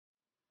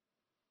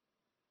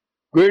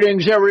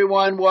Greetings,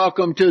 everyone.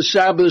 Welcome to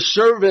Sabbath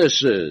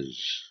services.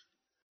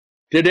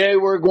 Today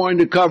we're going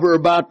to cover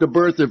about the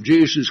birth of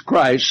Jesus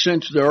Christ,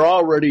 since they're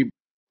already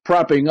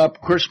propping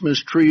up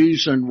Christmas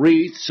trees and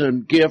wreaths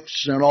and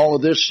gifts and all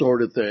of this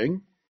sort of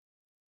thing.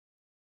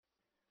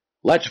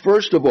 Let's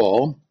first of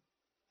all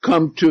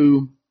come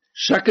to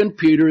 2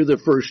 Peter, the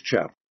first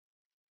chapter.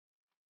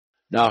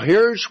 Now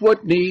here's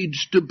what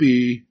needs to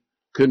be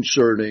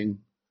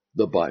concerning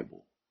the Bible.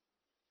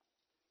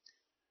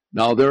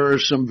 Now, there are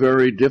some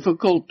very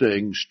difficult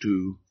things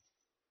to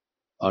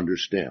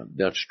understand.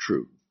 That's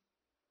true.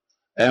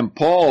 And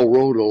Paul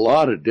wrote a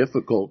lot of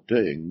difficult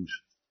things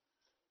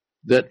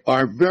that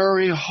are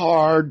very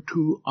hard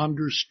to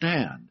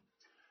understand.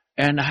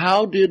 And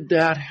how did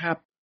that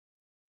happen?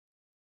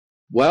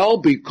 Well,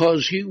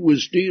 because he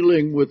was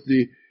dealing with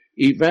the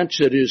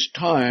events at his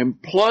time,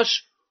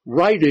 plus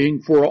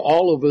writing for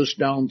all of us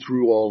down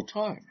through all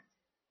time.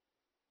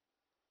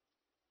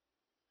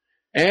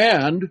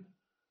 And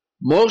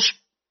most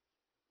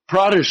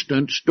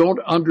Protestants don't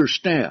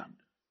understand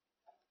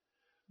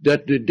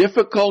that the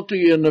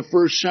difficulty in the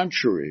first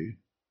century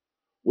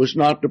was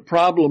not the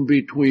problem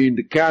between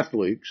the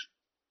Catholics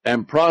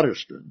and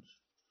Protestants,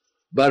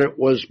 but it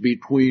was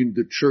between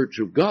the Church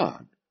of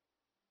God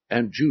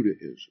and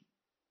Judaism.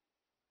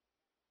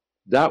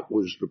 That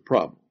was the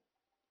problem.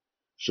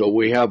 So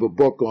we have a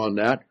book on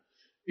that.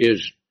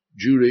 Is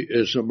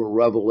Judaism a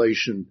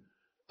revelation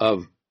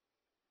of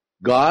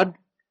God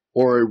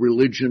or a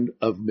religion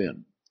of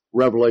men?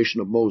 Revelation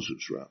of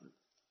Moses, rather.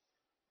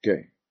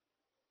 Okay.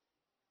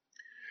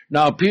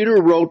 Now, Peter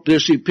wrote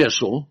this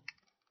epistle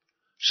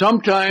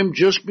sometime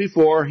just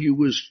before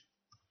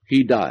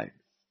he died.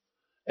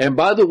 And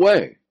by the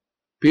way,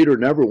 Peter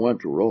never went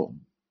to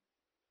Rome.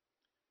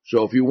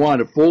 So if you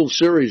want a full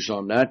series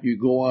on that, you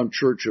go on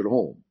Church at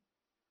Home.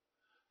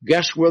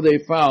 Guess where they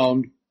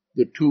found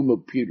the tomb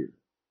of Peter?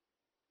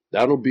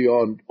 That'll be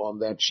on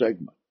that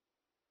segment.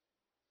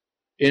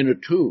 In a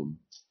tomb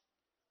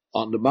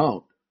on the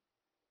Mount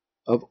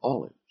of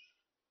Olives.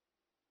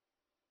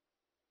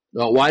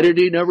 Now, why did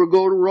he never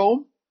go to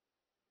Rome?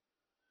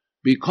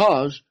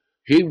 Because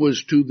he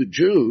was to the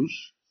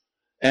Jews,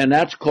 and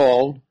that's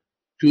called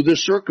to the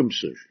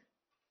circumcision.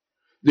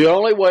 The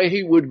only way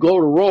he would go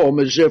to Rome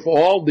is if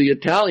all the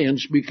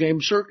Italians became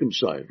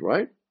circumcised,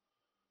 right?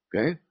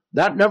 Okay.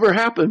 That never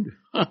happened.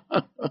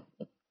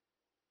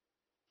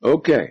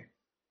 Okay.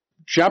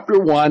 Chapter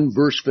 1,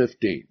 verse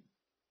 15.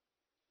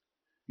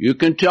 You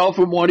can tell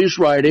from what he's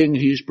writing,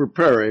 he's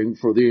preparing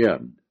for the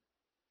end.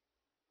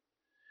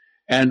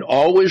 And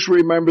always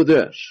remember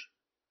this.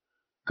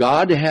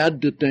 God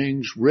had the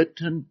things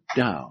written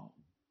down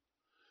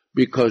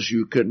because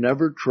you can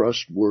never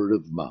trust word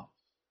of mouth.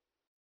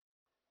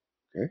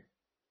 Okay?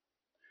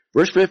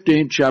 Verse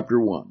 15, chapter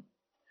 1.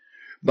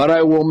 But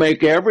I will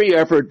make every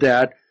effort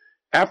that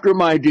after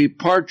my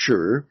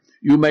departure,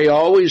 you may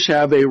always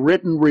have a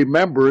written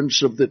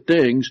remembrance of the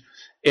things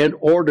in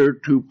order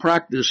to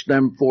practice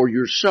them for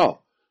yourself.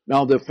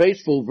 Now, the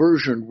Faithful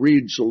Version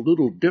reads a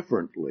little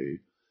differently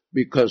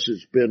because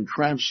it's been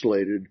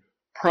translated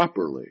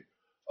properly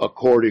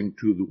according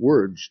to the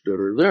words that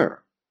are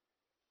there.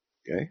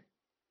 Okay?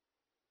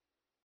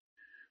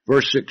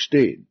 Verse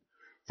 16.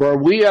 For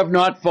we have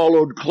not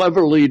followed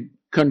cleverly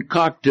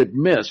concocted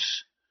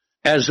myths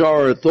as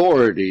our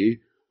authority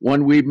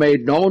when we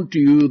made known to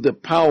you the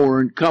power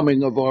and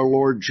coming of our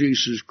Lord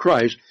Jesus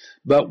Christ,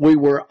 but we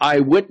were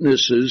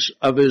eyewitnesses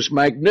of his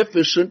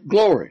magnificent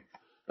glory.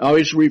 Now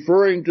he's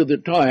referring to the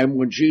time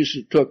when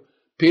Jesus took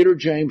Peter,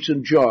 James,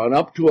 and John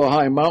up to a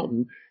high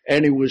mountain,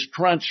 and he was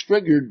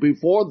transfigured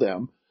before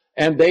them,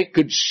 and they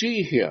could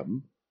see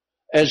him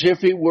as if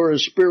he were a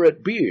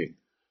spirit being.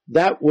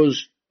 That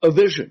was a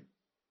vision.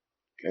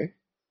 Okay?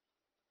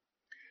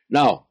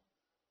 Now,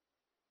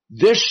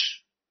 this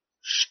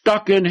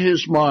stuck in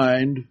his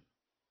mind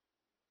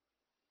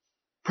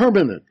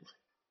permanently.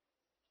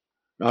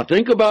 Now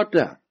think about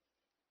that.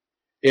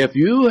 If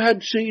you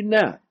had seen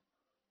that,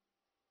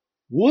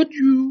 would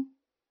you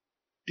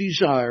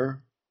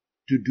desire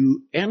to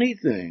do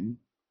anything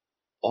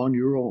on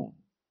your own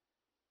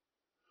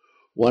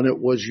when it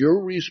was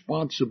your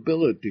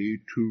responsibility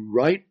to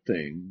write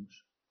things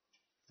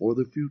for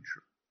the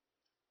future?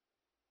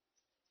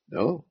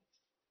 No.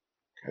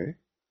 Okay.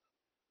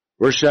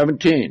 Verse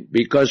 17,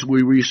 because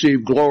we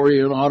receive glory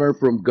and honor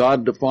from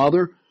God the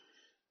Father,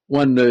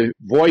 when the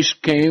voice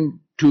came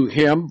to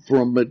him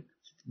from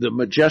the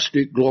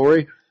majestic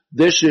glory,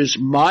 this is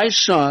my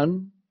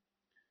Son,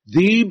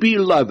 the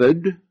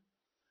beloved,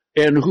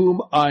 in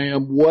whom I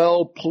am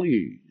well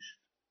pleased.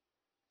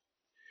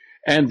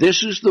 And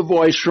this is the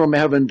voice from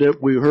heaven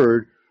that we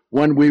heard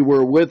when we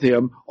were with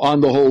him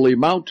on the holy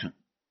mountain.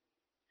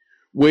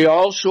 We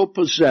also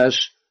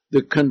possess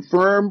the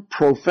confirmed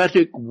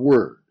prophetic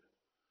word.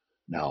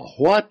 Now,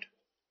 what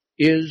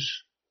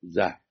is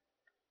that?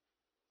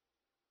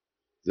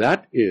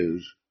 That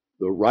is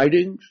the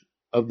writings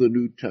of the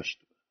New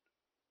Testament.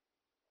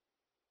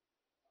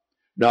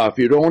 Now, if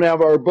you don't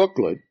have our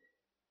booklet,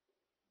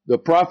 the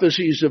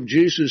prophecies of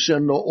Jesus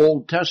in the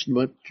Old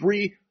Testament,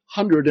 300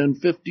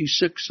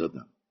 656 of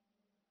them.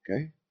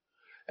 Okay?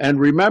 And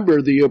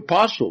remember, the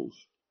apostles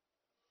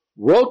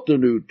wrote the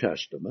New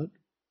Testament,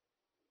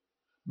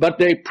 but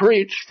they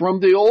preached from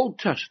the Old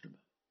Testament.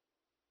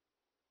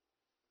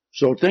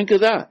 So think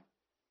of that.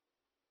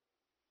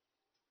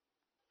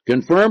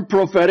 Confirmed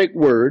prophetic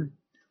word,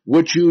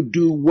 which you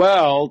do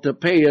well to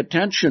pay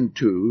attention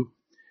to,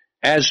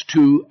 as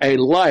to a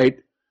light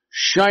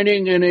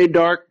shining in a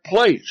dark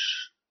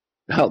place.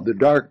 Now, the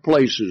dark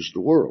place is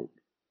the world.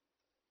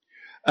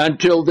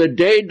 Until the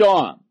day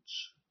dawns.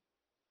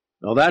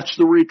 Now, that's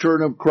the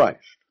return of Christ.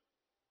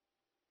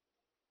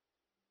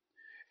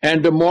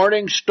 And the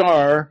morning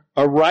star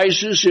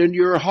arises in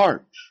your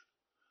hearts.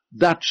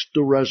 That's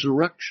the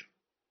resurrection.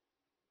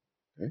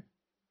 Okay?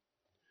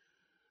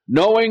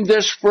 Knowing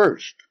this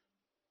first.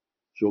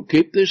 So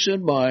keep this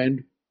in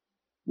mind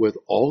with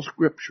all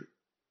Scripture.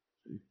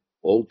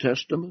 Old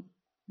Testament,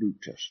 New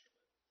Testament.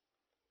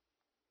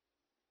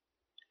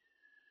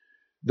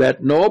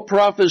 That no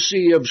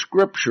prophecy of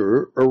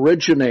Scripture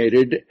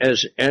originated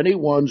as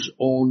anyone's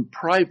own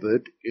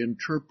private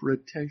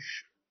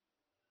interpretation.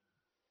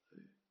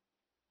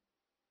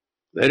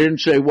 They didn't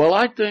say, well,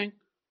 I think.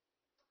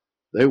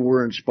 They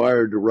were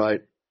inspired to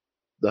write,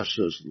 thus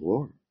says the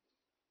Lord.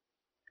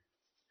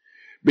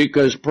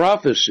 Because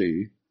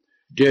prophecy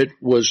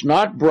was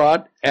not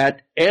brought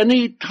at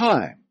any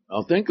time.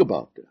 Now think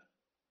about that.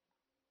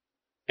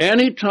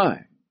 Any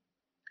time.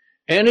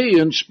 Any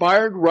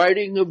inspired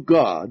writing of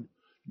God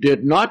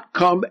did not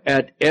come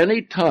at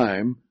any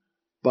time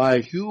by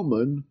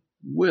human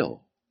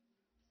will.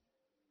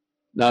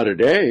 Now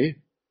today,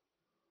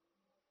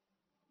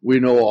 we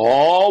know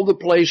all the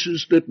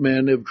places that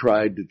men have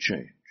tried to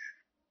change.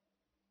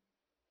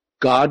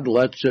 God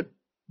lets it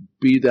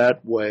be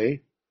that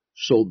way,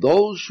 so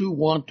those who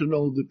want to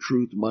know the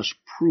truth must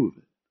prove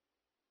it.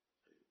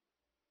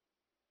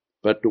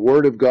 But the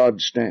Word of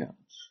God stands.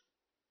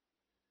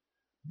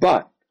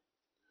 But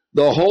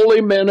the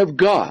holy men of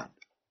God,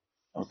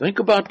 now think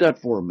about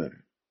that for a minute.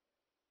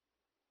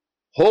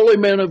 Holy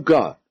men of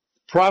God,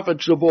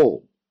 prophets of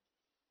old,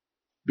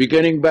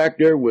 beginning back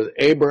there with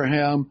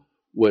Abraham,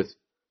 with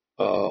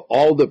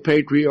all the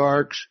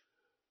patriarchs,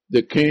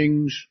 the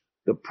kings,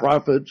 the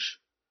prophets,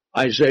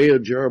 Isaiah,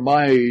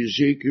 Jeremiah,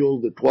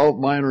 Ezekiel, the 12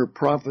 minor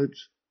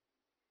prophets,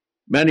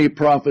 many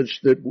prophets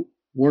that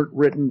weren't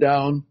written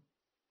down,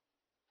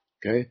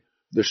 okay,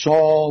 the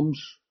Psalms,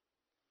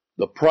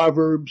 the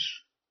Proverbs,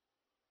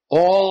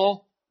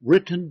 all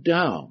written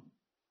down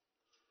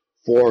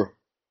for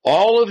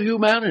all of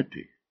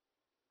humanity.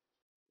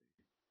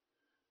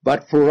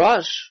 But for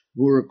us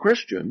who are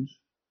Christians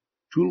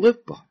to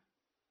live by.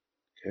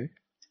 Okay?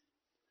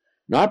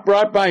 Not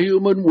brought by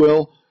human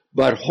will,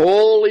 but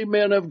holy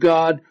men of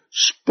God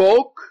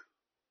spoke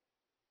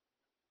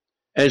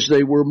as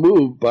they were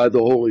moved by the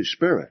Holy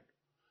Spirit,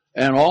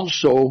 and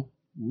also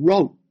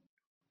wrote.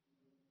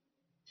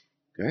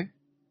 Okay?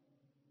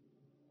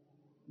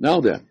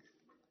 Now then,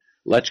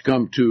 let's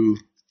come to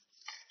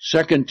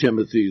 2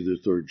 Timothy, the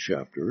 3rd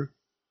chapter.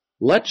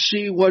 Let's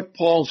see what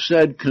Paul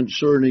said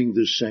concerning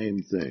the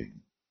same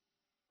thing.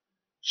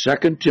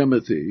 2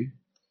 Timothy,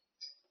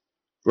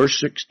 verse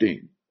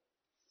 16.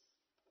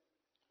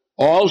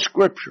 All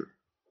Scripture,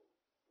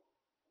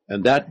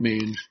 and that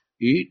means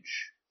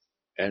each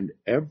and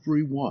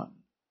every one.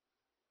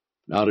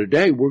 Now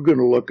today we're going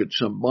to look at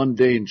some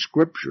mundane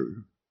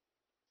Scripture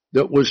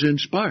that was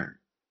inspired.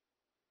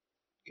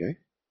 Okay?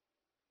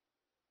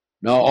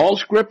 Now all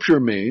Scripture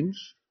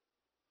means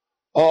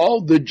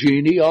all the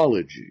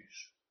genealogies,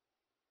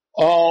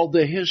 all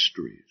the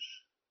histories,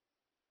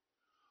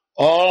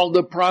 all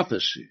the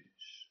prophecies,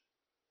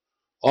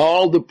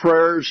 all the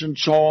prayers and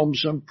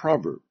psalms and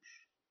proverbs.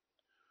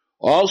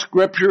 All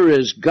Scripture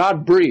is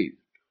God-breathed.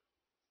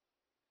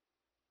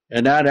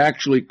 And that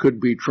actually could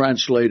be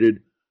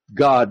translated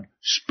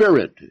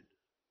God-spirited.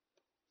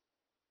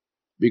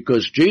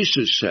 Because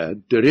Jesus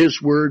said that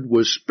His Word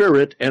was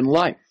spirit and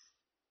life.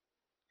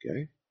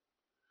 Okay?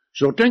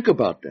 So think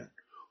about that.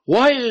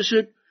 Why is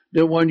it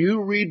that when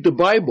you read the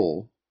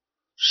Bible,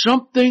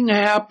 something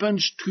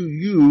happens to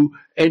you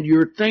and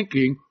your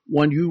thinking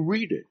when you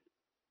read it?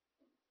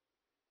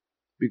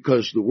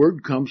 Because the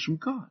Word comes from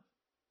God.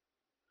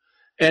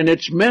 And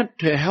it's meant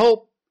to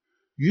help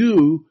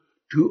you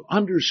to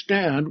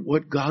understand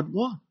what God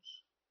wants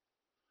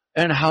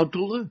and how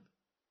to live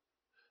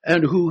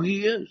and who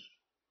He is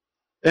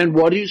and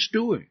what He's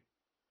doing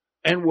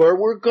and where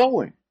we're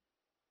going.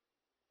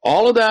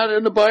 All of that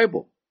in the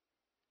Bible.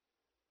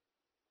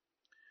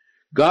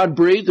 God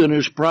breathed and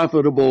is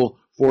profitable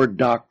for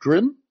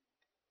doctrine,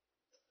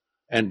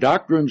 and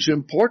doctrine's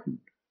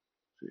important.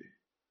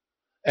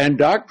 And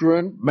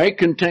doctrine may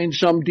contain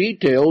some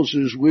details,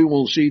 as we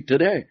will see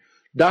today.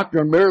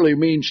 Doctrine merely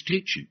means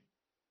teaching.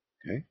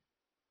 Okay?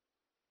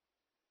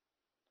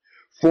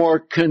 For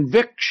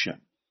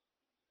conviction.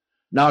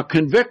 Now,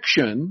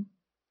 conviction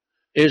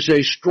is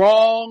a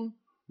strong,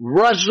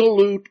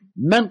 resolute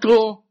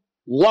mental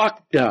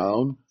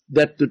lockdown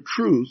that the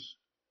truth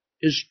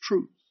is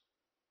truth.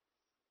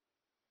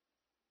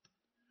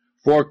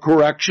 For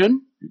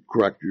correction, You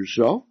correct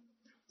yourself.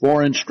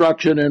 For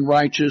instruction in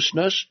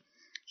righteousness,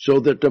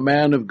 so that the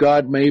man of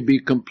God may be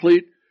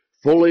complete,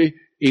 fully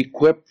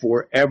equipped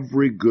for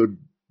every good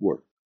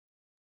work.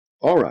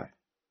 All right.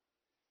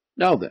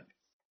 Now then,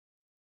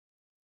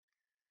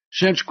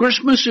 since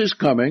Christmas is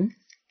coming,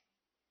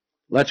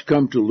 let's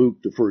come to Luke,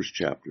 the first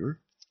chapter,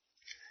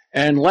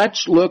 and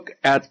let's look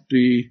at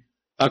the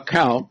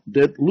account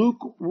that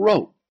Luke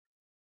wrote.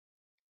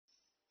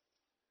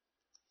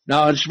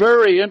 Now, it's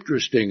very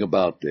interesting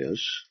about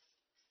this.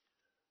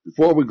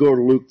 Before we go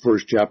to Luke,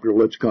 first chapter,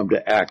 let's come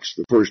to Acts,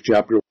 the first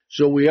chapter,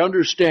 so we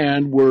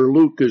understand where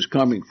Luke is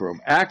coming from.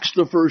 Acts,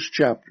 the first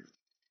chapter.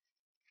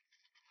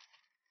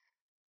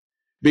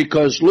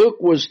 Because Luke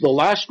was the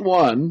last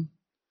one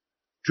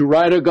to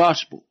write a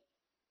gospel.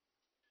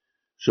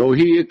 So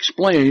he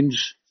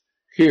explains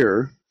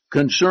here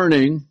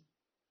concerning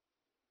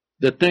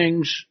the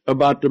things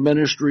about the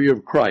ministry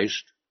of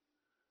Christ,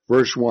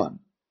 verse 1.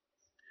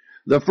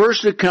 The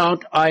first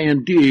account I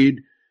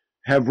indeed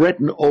have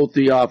written, O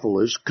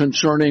Theophilus,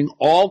 concerning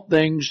all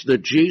things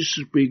that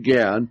Jesus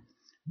began,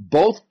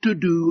 both to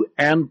do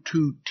and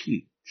to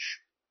teach.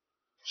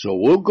 So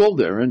we'll go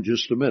there in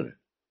just a minute.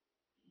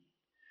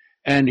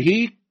 And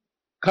he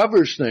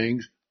covers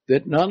things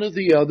that none of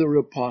the other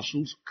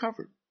apostles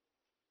covered.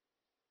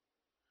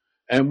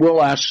 And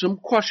we'll ask some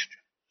questions.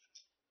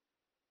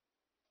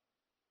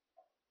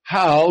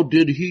 How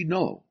did he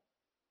know?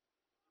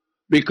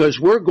 Because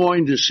we're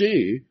going to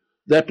see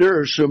that there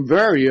are some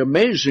very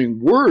amazing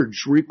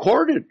words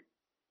recorded.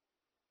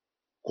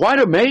 Quite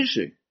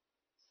amazing.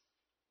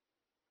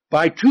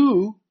 By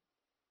two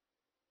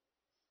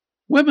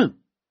women.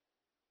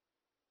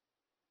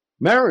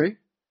 Mary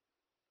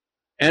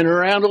and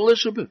her Aunt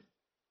Elizabeth.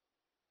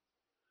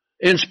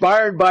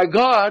 Inspired by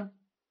God,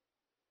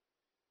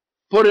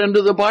 put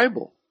into the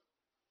Bible.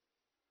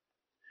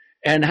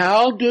 And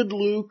how did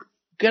Luke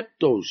get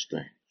those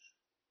things?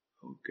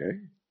 Okay.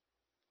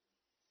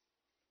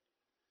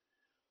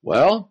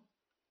 Well,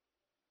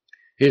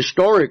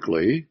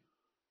 historically,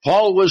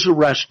 Paul was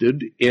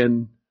arrested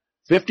in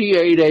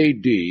 58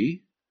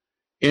 A.D.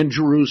 in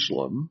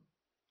Jerusalem,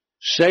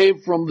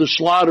 saved from the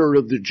slaughter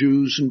of the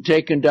Jews and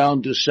taken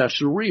down to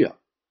Caesarea.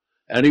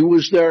 And he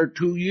was there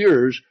 2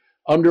 years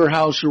under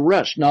house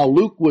arrest. Now,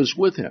 Luke was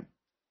with him.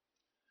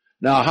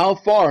 Now, how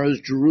far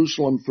is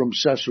Jerusalem from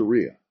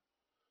Caesarea?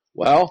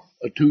 Well,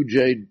 a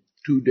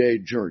two-day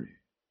journey.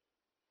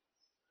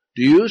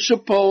 Do you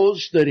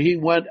suppose that he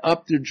went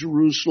up to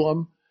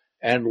Jerusalem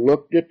and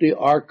looked at the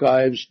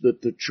archives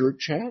that the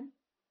church had?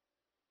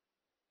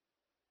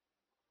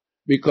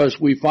 Because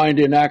we find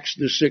in Acts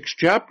the 6th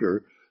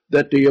chapter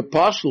that the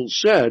apostles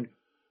said,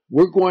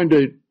 we're going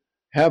to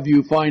have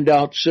you find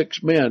out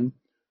 6 men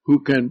who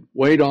can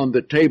wait on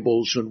the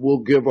tables and we'll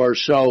give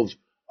ourselves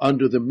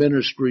under the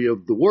ministry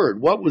of the word.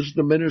 What was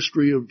the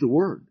ministry of the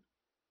word?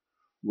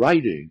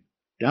 Writing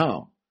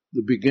down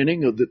the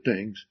beginning of the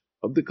things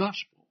of the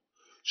gospel.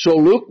 So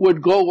Luke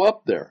would go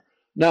up there.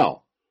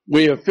 Now,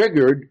 we have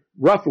figured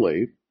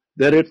roughly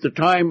that at the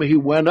time he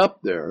went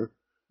up there,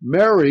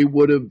 Mary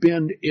would have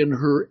been in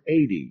her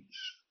 80s.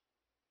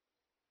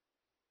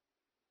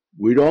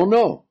 We don't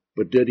know,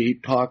 but did he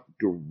talk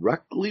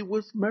directly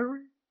with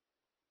Mary?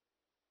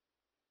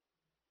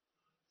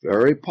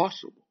 Very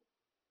possible.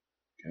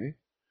 Okay.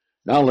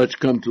 Now let's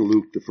come to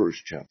Luke, the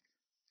first chapter.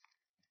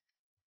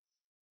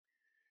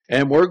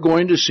 And we're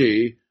going to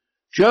see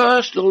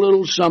just a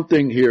little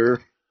something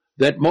here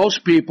that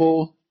most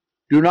people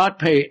do not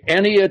pay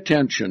any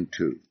attention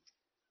to.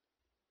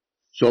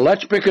 So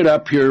let's pick it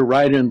up here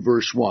right in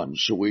verse 1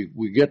 so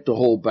we get the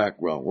whole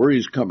background, where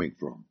he's coming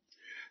from.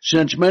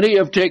 Since many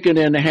have taken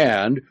in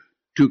hand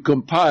to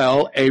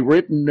compile a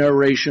written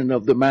narration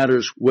of the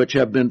matters which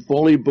have been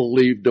fully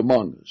believed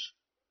among us.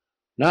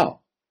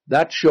 Now,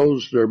 that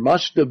shows there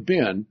must have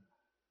been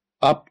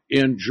up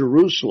in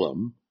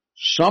Jerusalem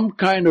some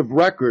kind of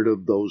record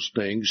of those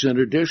things in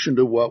addition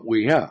to what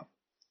we have.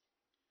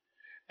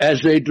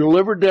 As they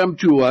delivered them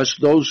to us,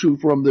 those who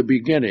from the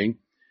beginning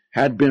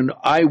had been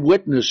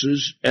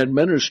eyewitnesses and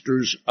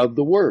ministers of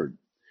the word.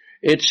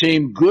 It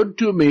seemed good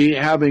to me,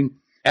 having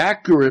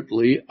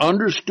accurately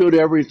understood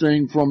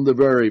everything from the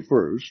very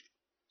first,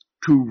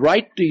 to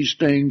write these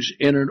things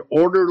in an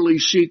orderly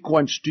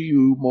sequence to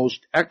you,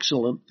 most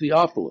excellent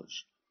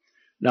Theophilus.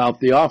 Now,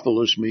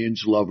 Theophilus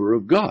means lover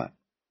of God.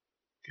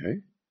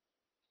 Okay?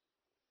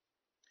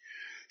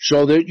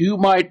 So that you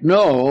might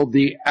know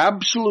the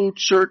absolute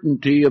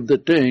certainty of the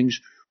things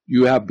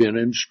you have been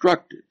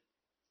instructed.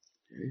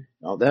 Okay?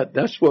 Now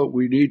that's what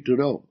we need to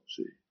know,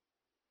 see.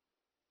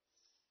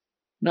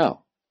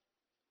 Now,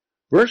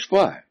 verse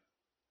 5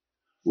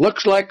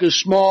 looks like a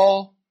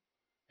small,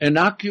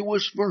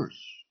 innocuous verse.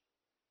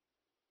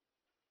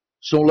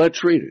 So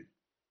let's read it,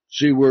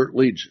 see where it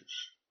leads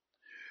us.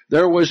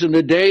 There was in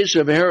the days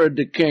of Herod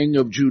the king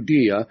of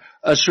Judea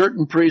a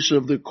certain priest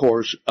of the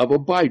course of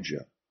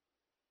Abijah.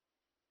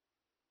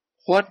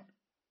 What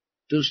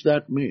does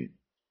that mean?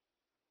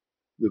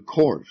 The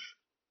course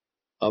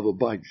of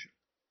Abijah.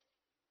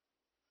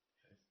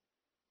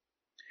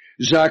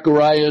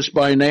 Zacharias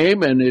by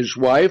name, and his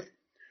wife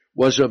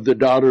was of the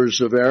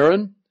daughters of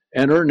Aaron,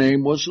 and her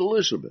name was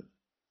Elizabeth.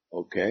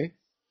 Okay?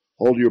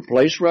 Hold your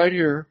place right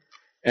here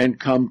and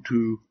come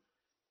to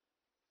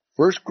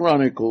 1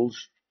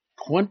 Chronicles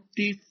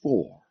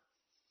 24.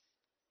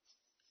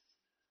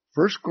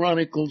 1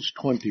 Chronicles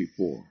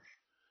 24.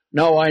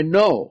 Now I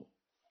know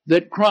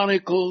that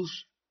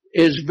Chronicles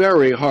is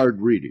very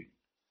hard reading.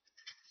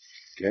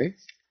 Okay?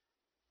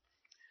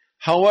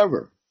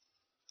 However,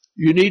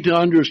 you need to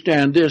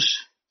understand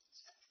this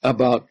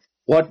about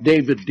what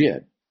David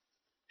did.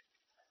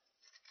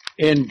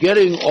 In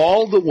getting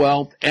all the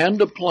wealth and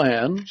the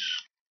plans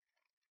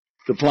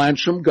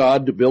from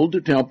God to build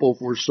the temple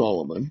for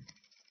Solomon,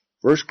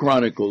 1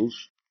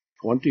 Chronicles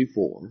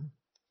 24,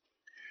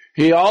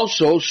 he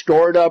also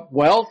stored up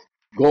wealth,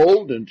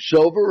 gold and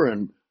silver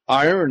and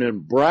iron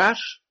and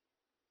brass,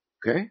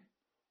 okay?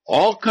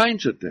 All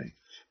kinds of things.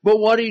 But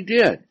what he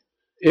did,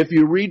 if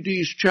you read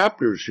these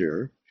chapters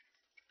here,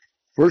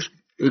 1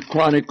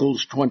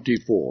 Chronicles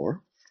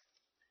 24,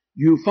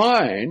 you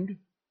find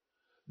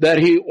that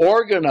he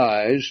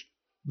organized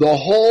the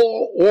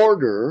whole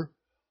order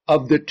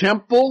of the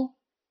temple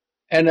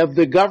and of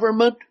the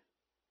government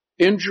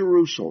in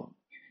Jerusalem.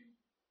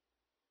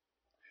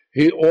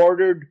 He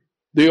ordered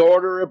the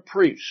order of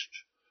priests.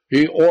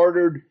 He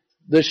ordered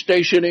the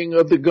stationing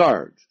of the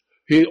guards.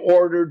 He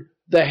ordered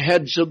the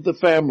heads of the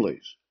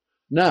families.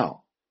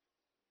 Now,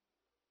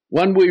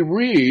 when we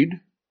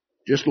read,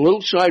 just a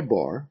little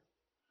sidebar,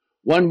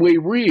 when we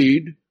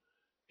read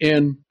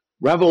in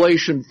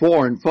Revelation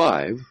 4 and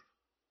 5,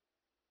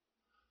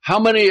 how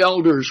many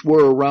elders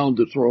were around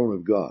the throne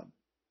of God?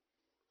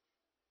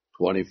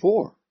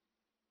 24.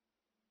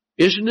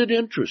 Isn't it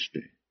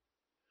interesting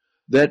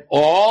that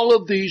all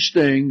of these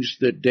things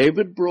that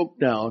David broke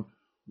down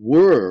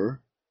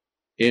were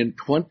in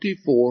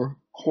 24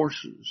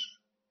 courses,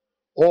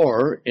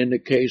 or in the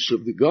case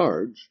of the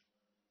guards,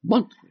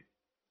 monthly?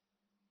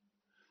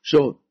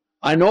 So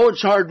I know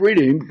it's hard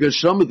reading because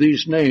some of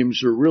these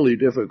names are really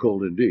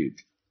difficult indeed.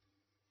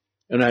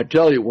 And I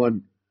tell you,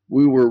 when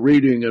we were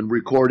reading and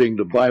recording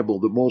the Bible,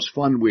 the most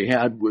fun we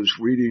had was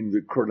reading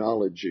the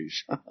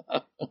chronologies.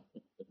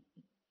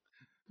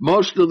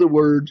 Most of the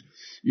words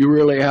you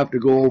really have to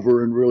go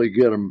over and really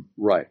get them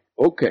right.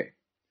 Okay.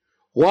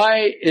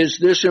 Why is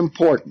this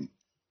important?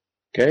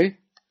 Okay.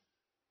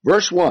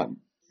 Verse 1,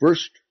 1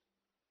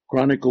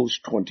 Chronicles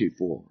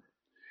 24.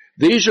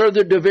 These are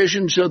the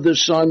divisions of the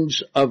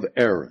sons of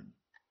Aaron.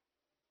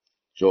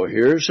 So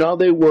here's how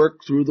they work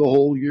through the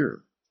whole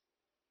year.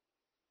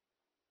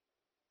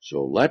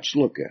 So let's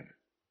look at it.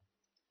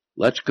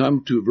 Let's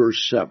come to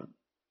verse 7.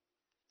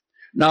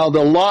 Now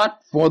the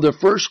lot for the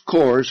first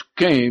course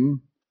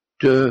came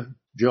to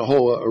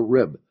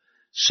Jehoiarib,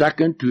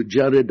 second to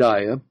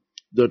Jedediah,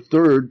 the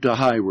third to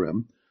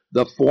Hiram,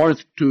 the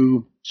fourth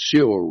to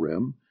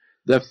Seorim,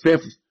 the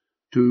fifth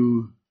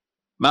to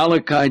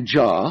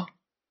Malachijah,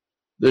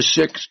 the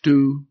sixth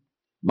to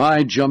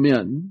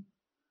Mijamin,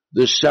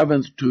 the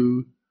seventh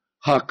to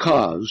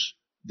Hakaz,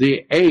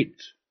 the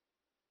eighth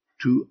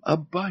to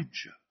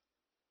Abijah.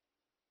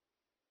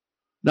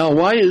 Now,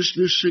 why is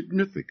this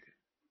significant?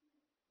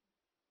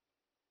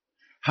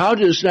 How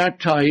does that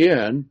tie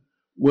in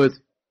with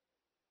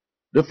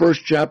the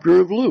first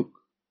chapter of Luke?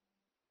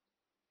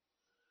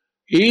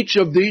 Each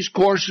of these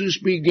courses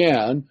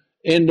began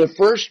in the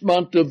first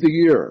month of the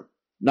year,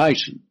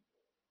 Nisan.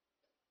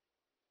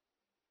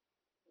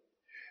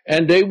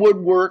 And they would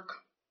work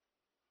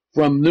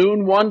from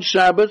noon one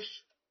Sabbath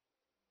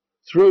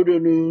through to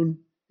noon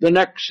the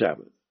next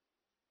Sabbath.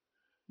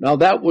 Now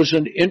that was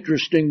an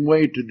interesting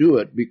way to do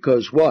it,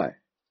 because why?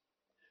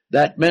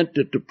 That meant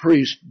that the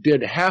priest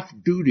did half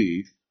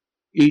duty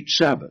each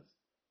Sabbath.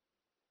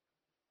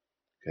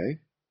 Okay?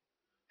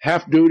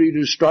 Half duty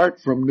to start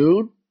from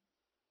noon,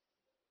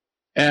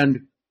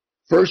 and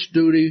first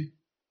duty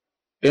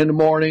in the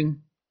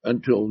morning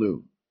until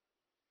noon.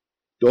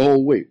 The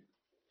whole week.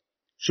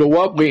 So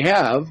what we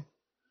have,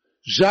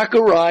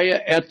 Zechariah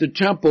at the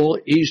temple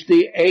is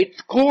the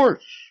 8th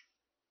course.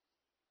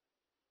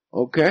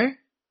 Okay?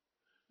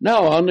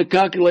 Now on the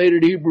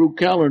calculated Hebrew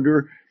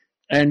calendar,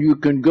 and you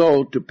can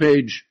go to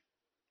page,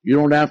 you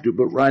don't have to,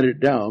 but write it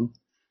down,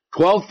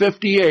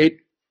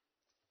 1258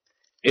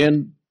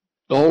 in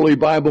the Holy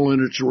Bible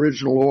in its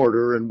original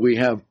order, and we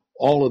have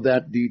all of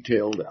that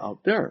detailed out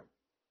there.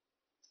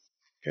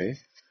 Okay?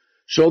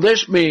 So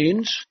this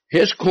means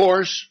his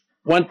course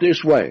went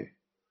this way.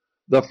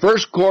 The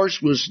first course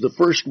was the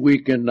first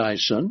week in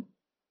Nisan.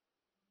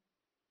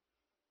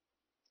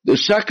 The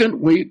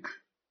second week,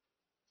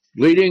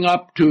 leading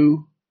up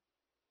to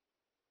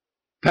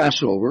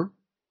Passover.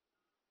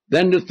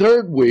 Then the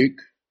third week,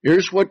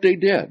 here's what they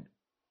did.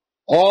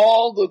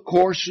 All the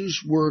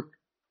courses were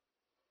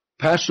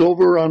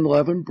Passover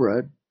unleavened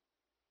bread,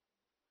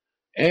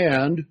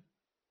 and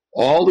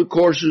all the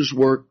courses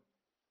were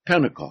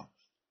Pentecost.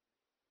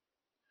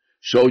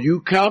 So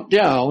you count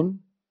down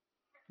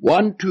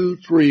 1, 2,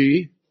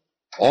 3,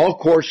 all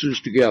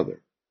courses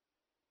together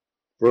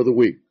for the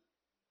week.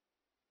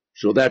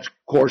 So that's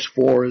course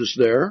 4 is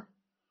there.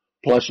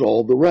 plus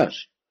all the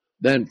rest.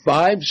 Then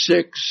 5,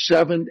 6,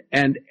 7,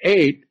 and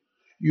 8,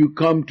 you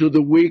come to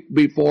the week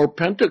before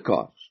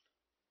Pentecost.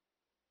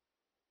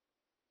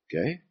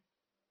 Okay?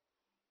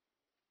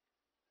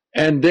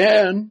 And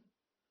then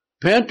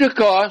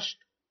Pentecost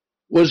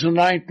was the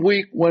 9th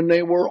week when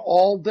they were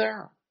all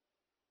there.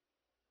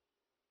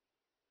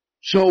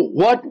 So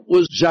what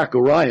was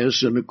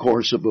Zacharias in the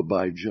course of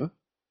Abijah?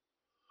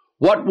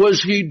 What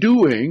was he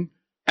doing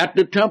at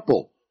the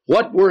temple?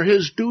 What were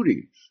his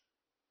duties?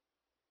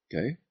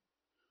 Okay?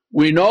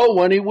 We know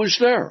when he was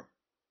there.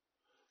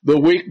 The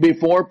week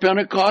before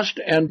Pentecost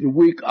and the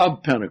week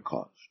of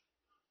Pentecost.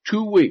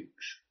 2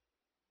 weeks.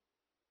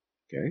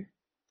 Okay?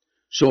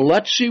 So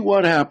let's see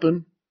what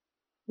happened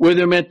with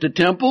him at the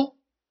temple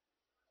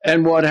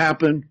and what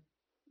happened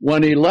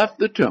when he left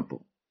the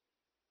temple.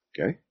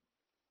 Okay?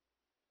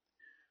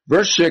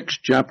 Verse 6,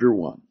 chapter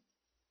 1,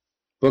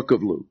 book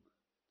of Luke.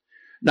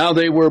 Now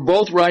they were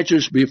both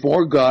righteous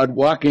before God,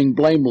 walking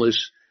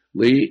blamelessly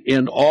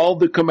in all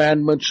the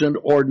commandments and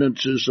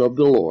ordinances of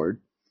the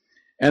Lord.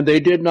 And they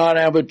did not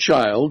have a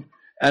child,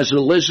 as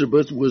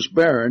Elizabeth was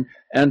barren,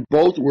 and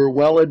both were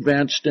well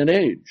advanced in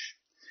age.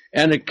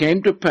 And it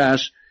came to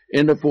pass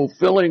in the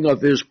fulfilling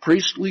of his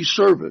priestly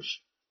service,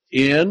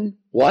 in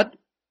what?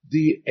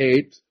 The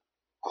 8th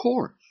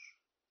course.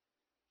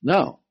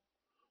 Now,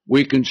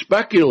 we can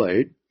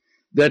speculate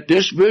that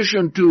this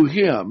vision to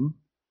him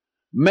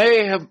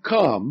may have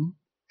come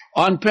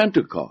on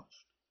Pentecost.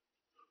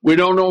 We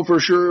don't know for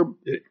sure.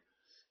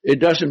 It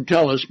doesn't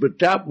tell us, but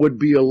that would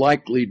be a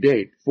likely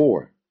date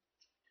for it.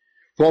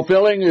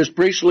 Fulfilling his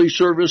priestly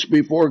service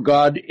before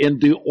God in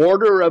the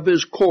order of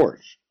his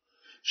course.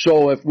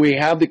 So if we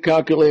have the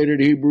calculated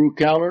Hebrew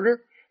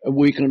calendar, and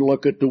we can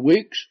look at the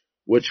weeks,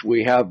 which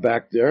we have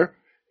back there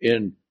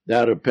in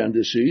that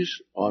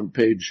appendices on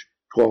page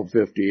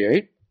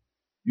 1258,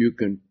 you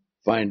can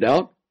find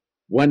out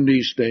when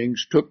these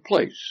things took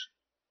place.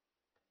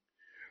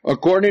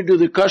 According to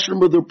the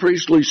custom of the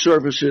priestly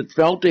service, it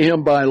fell to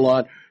him by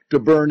lot to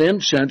burn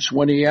incense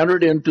when he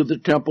entered into the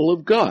temple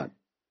of God.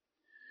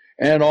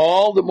 And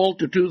all the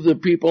multitude of the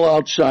people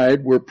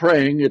outside were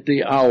praying at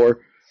the hour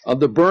of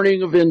the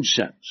burning of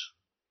incense,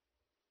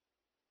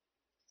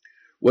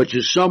 which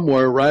is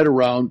somewhere right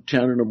around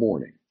 10 in the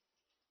morning.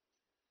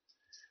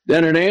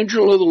 Then an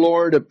angel of the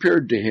Lord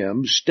appeared to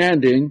him,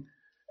 standing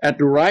at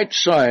the right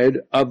side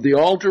of the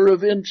altar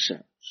of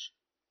incense.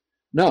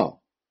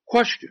 Now,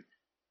 question.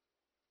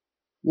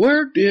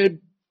 Where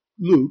did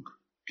Luke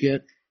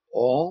get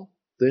all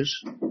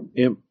this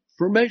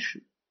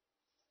information?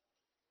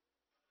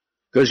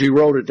 Because he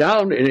wrote it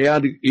down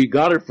and he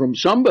got it from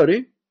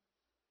somebody.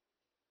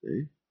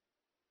 See?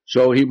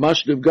 So he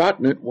must have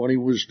gotten it when he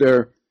was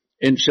there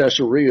in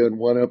Caesarea and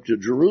went up to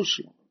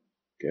Jerusalem.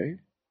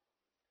 Okay?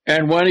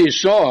 And when he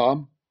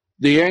saw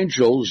the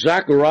angel,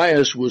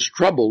 Zacharias was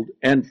troubled,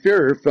 and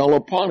fear fell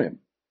upon him.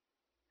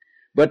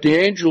 But the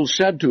angel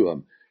said to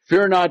him,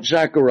 Fear not,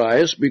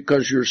 Zacharias,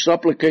 because your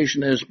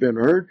supplication has been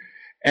heard,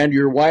 and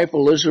your wife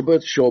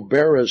Elizabeth shall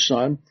bear a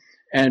son,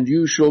 and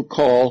you shall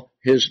call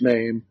his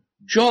name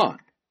John.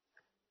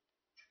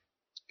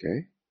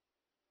 Okay?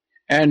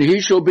 And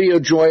he shall be a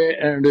joy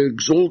and an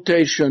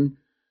exultation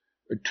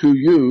to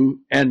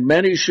you, and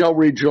many shall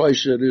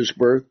rejoice at his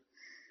birth.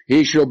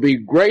 He shall be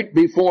great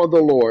before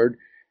the Lord,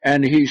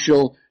 and he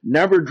shall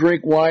never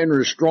drink wine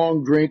or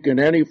strong drink in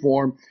any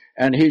form,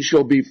 and he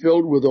shall be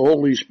filled with the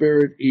Holy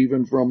Spirit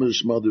even from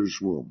his mother's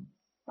womb.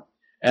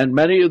 And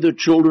many of the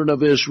children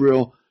of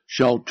Israel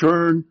shall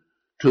turn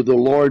to the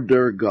Lord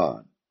their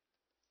God.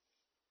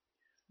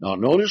 Now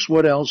notice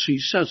what else he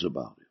says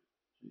about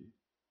it.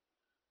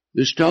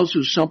 This tells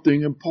us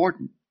something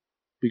important,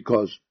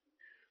 because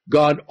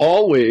God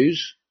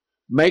always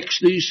makes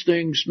these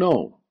things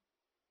known.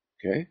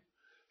 Okay?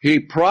 He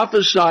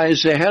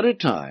prophesies ahead of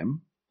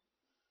time,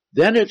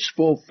 then it's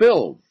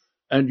fulfilled.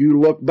 And you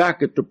look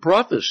back at the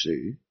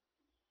prophecy,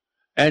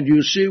 and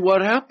you see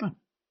what happened,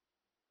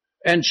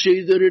 and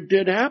see that it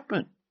did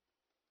happen.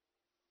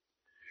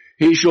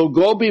 He shall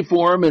go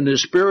before him in the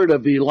spirit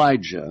of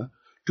Elijah,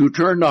 to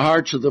turn the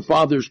hearts of the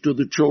fathers to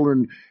the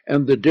children,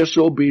 and the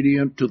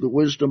disobedient to the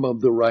wisdom of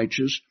the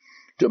righteous,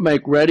 to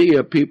make ready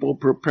a people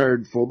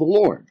prepared for the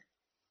Lord.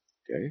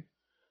 Okay?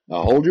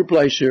 Now hold your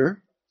place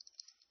here.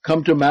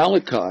 Come to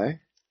Malachi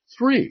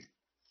 3.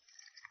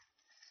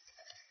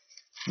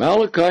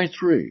 Malachi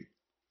 3.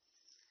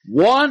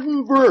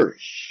 One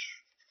verse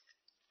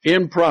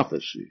in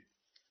prophecy.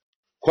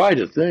 Quite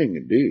a thing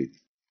indeed,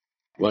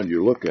 when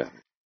you look at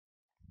it.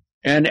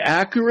 And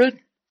accurate?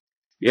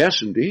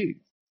 Yes,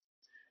 indeed.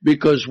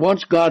 Because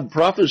once God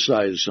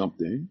prophesies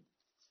something,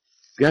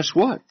 guess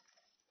what?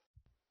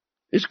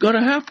 It's going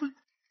to happen.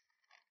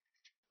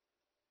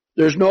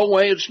 There's no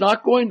way it's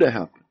not going to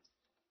happen.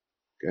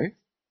 Okay?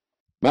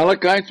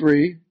 Malachi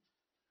 3,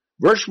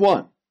 verse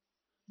 1.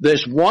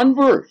 This one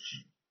verse.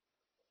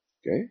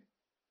 Okay?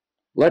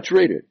 Let's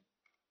read it.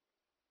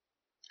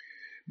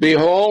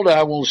 Behold,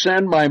 I will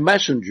send my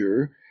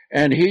messenger,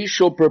 and he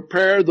shall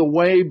prepare the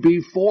way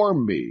before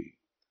me.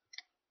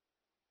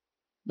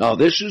 Now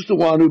this is the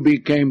one who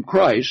became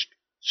Christ,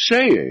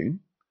 saying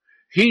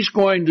he's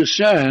going to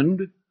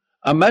send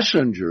a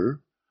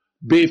messenger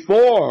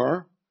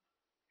before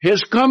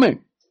his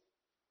coming.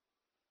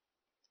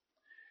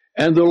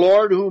 And the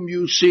Lord whom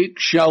you seek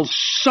shall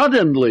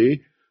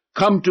suddenly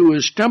come to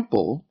his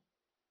temple,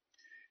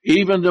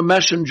 even the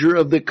messenger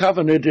of the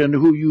covenant in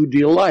whom you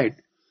delight.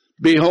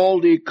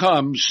 Behold, he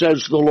comes,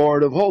 says the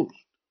Lord of hosts.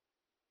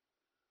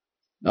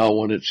 Now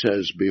when it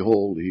says,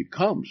 behold, he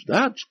comes,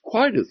 that's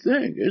quite a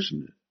thing,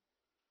 isn't it?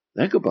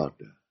 Think about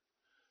that.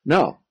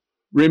 Now,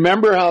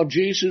 remember how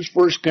Jesus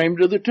first came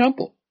to the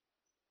temple.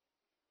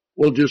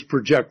 We'll just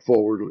project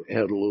forward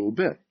ahead a little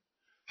bit.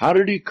 How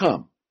did he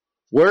come?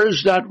 Where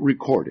is that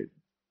recorded?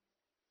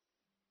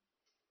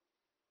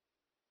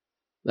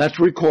 That's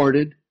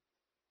recorded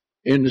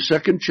in the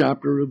 2nd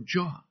chapter of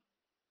John.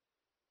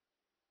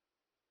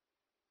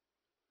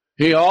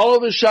 He all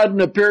of a sudden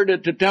appeared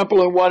at the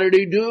temple, and what did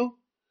he do?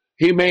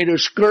 He made a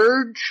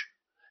scourge,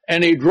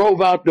 and he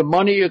drove out the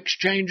money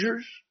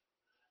exchangers,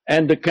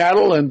 and the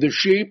cattle, and the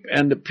sheep,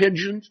 and the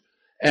pigeons,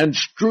 and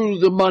strew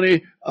the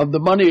money of the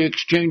money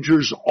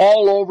exchangers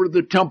all over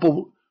the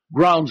temple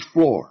grounds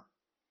floor.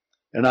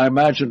 And I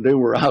imagine they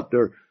were out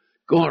there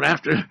going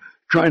after,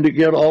 trying to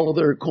get all of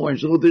their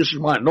coins. Oh, this is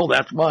mine. No,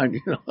 that's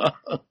mine.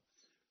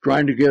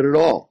 Trying to get it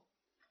all.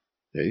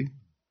 See?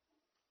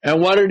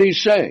 And what did he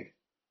say?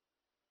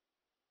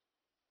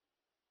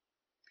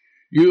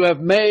 You have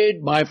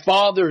made my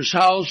Father's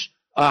house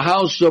a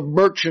house of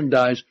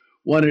merchandise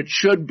when it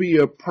should be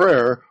a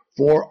prayer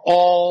for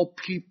all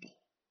people.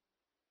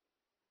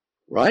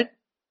 Right?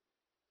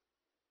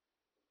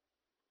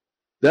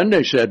 Then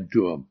they said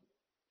to him,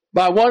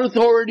 by what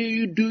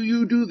authority do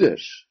you do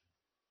this?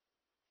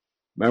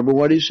 Remember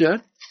what he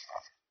said?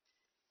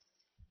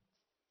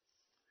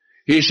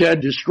 He said,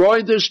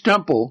 destroy this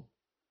temple,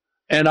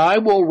 and I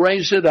will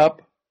raise it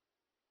up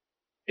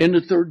in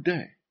the 3rd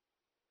day.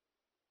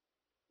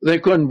 They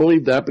couldn't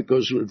believe that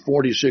because it was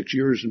 46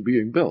 years in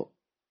being built.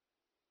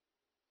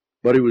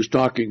 But he was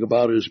talking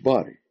about his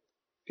body.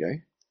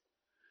 Okay?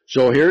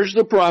 So here's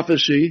the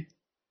prophecy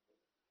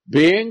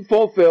being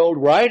fulfilled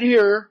right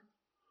here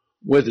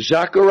with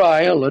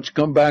Zechariah. Let's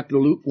come back to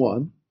Luke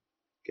 1.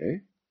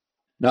 Okay?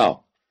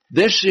 Now,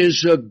 this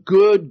is a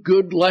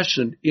good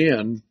lesson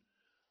in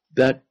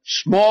that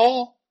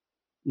small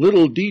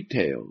little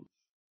details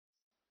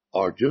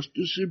are just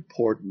as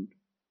important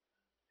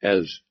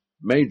as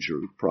major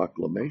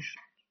proclamations.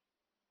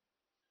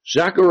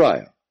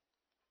 Zechariah,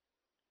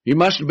 he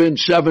must have been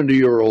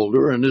 70 or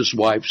older, and his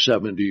wife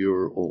 70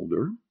 or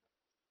older.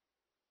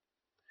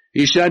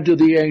 He said to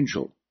the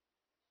angel,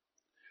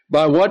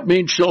 by what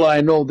means shall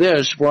I know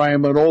this, for I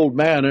am an old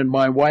man, and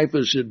my wife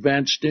is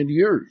advanced in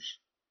years?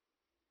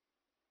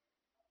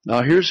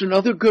 Now here's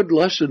another good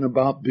lesson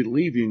about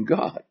believing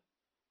God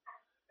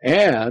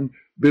and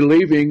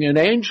believing an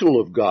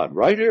angel of God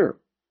right here.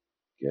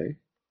 Okay?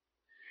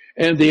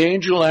 And the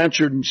angel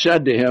answered and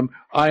said to him,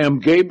 I am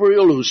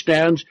Gabriel who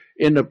stands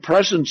in the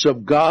presence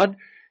of God,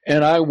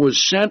 and I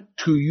was sent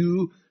to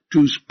you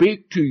to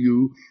speak to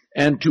you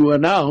and to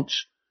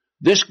announce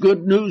this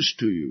good news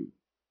to you.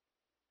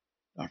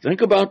 Now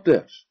think about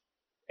this.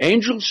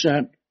 Angel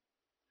sent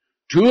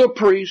to a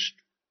priest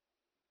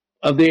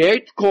of the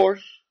 8th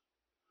course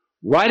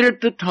right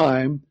at the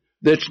time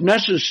that's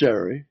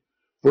necessary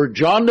for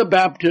John the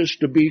Baptist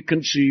to be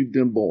conceived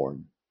and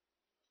born,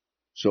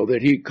 so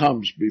that he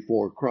comes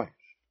before Christ.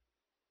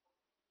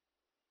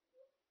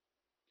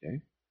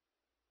 Okay?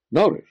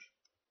 Notice,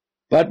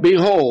 but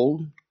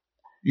behold,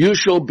 you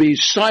shall be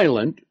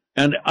silent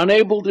and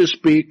unable to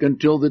speak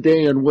until the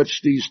day in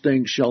which these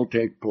things shall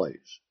take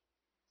place.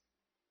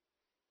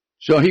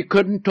 So he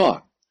couldn't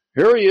talk.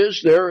 Here he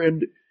is there in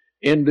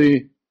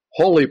the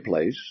holy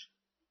place,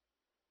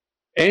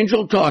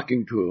 angel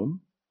talking to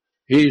him.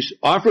 He's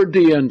offered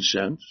the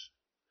incense.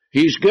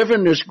 He's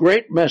given this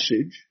great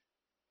message.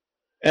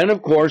 And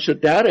of course,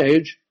 at that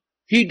age,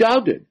 he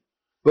doubted.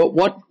 But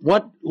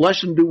what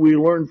lesson do we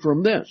learn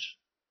from this?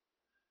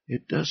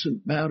 It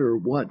doesn't matter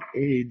what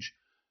age,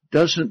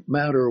 doesn't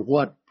matter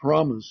what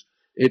promise,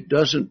 it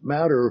doesn't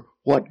matter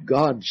what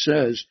God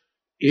says,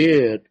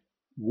 it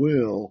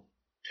will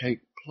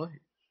take place.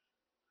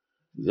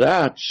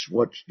 That's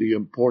what's the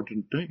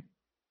important thing.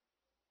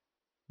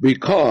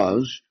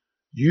 Because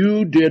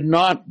you did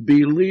not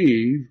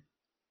believe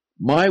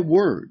my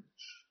words.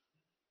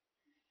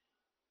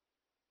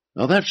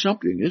 Now that's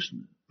something, isn't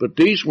it? But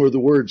these were the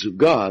words of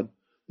God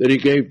that he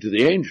gave to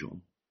the angel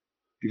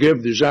to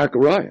give to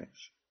Zacharias,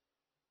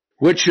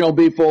 which shall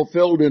be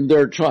fulfilled in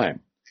their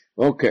time.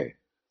 Okay.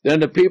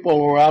 Then the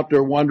people were out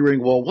there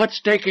wondering, well,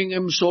 what's taking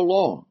him so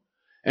long?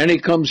 And he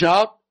comes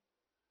out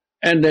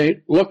and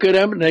they look at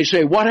him and they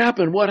say, what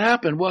happened? What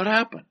happened? What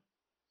happened?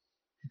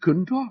 He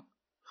couldn't talk.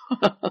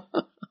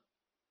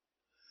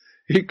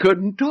 He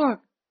couldn't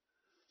talk.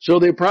 So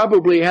they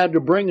probably had to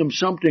bring him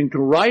something to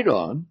write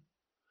on.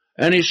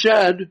 And he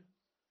said,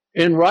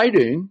 in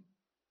writing,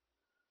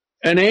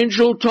 an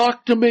angel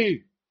talked to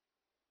me.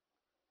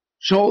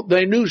 So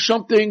they knew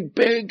something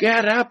big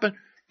had happened,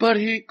 but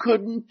he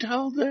couldn't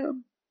tell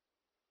them.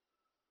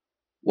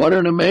 What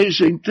an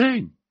amazing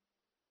thing.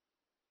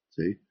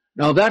 See?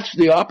 Now that's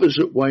the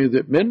opposite way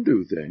that men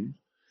do things.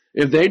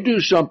 If they do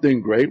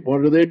something great,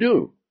 what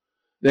do?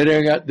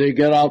 They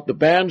get out the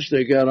bands,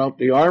 they get out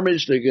the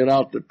armies, they get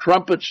out the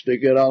trumpets, they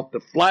get out the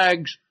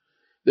flags,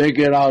 they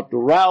get out the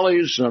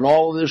rallies and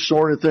all this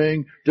sort of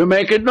thing to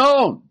make it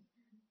known.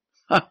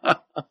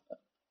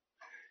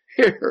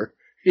 Here,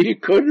 he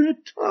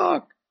couldn't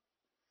talk.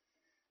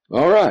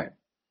 All right.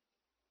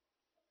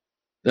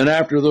 Then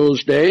after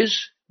those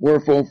days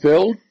were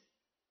fulfilled,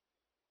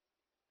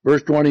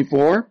 verse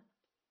 24,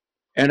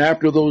 and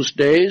after those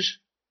days,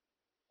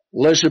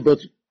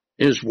 Elizabeth,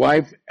 his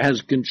wife,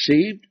 has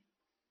conceived,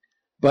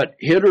 but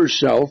hid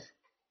herself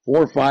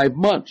for 5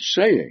 months,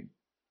 saying,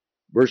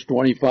 verse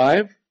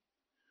 25,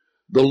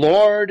 the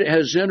Lord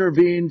has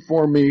intervened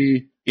for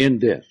me in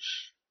this,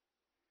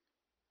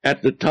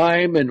 at the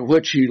time in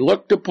which he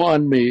looked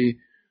upon me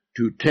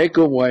to take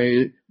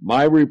away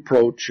my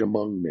reproach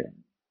among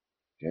men.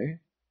 Okay?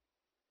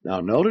 Now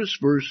notice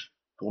verse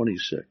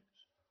 26.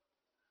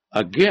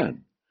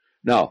 Again.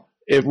 Now,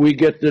 if we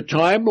get the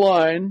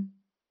timeline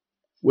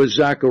with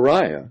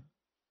Zechariah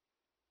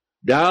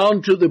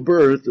down to the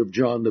birth of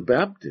John the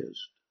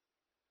Baptist,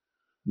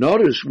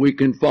 notice we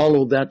can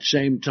follow that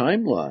same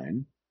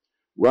timeline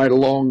right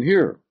along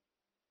here.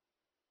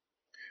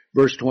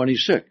 Verse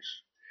 26.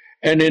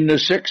 And in the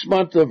 6th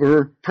month of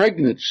her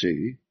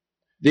pregnancy,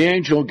 the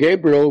angel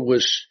Gabriel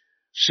was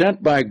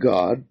sent by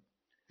God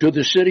to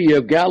the city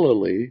of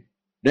Galilee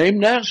named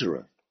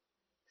Nazareth,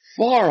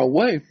 far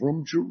away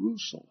from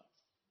Jerusalem.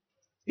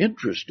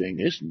 Interesting,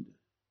 isn't it?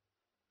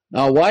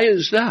 Now, why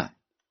is that?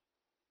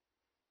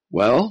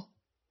 Well,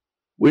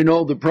 we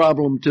know the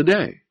problem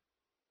today.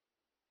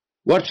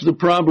 What's the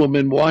problem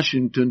in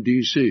Washington,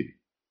 D.C.?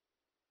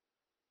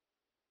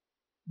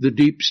 The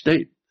deep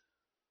state.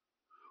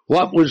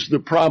 What was the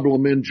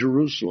problem in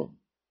Jerusalem?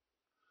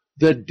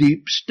 The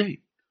deep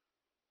state.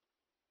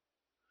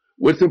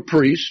 With the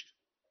priests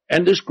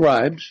and the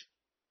scribes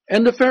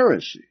and the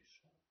Pharisees.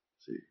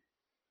 See,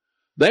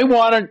 they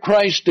wanted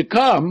Christ to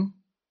come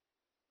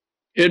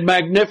in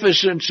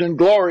magnificence and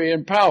glory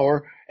and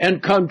power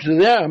and come to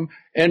them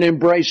and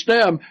embrace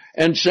them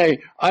and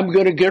say, I'm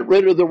going to get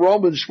rid of the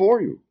Romans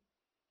for you.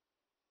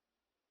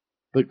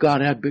 But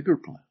God had bigger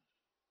plans.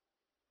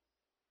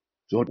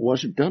 So it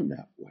wasn't done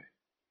that way.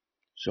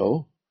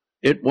 So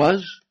it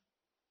was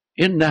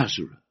in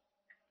Nazareth,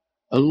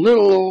 a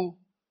little old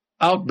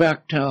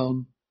outback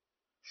town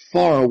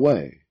far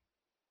away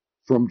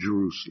from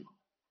Jerusalem.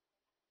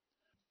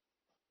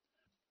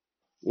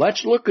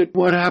 Let's look at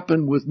what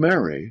happened with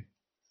Mary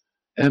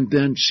and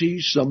then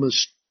see some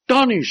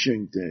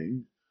astonishing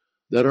things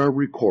that are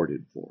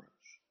recorded for us.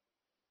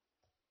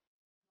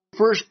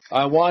 First,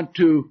 I want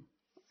to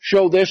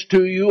show this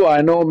to you.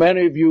 I know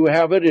many of you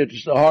have it.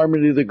 It's the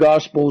Harmony of the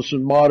Gospels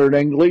in Modern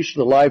English,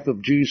 the Life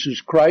of Jesus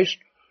Christ.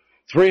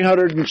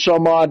 300 and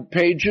some odd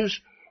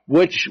pages,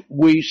 which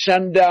we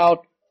send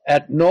out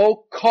at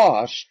no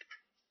cost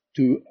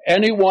to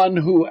anyone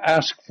who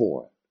asks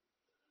for it.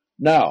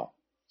 Now,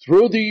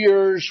 through the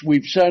years,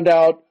 we've sent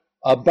out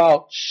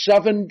about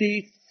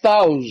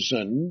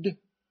 70,000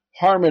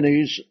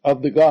 harmonies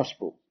of the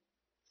gospel.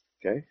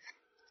 Okay?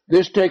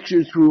 This takes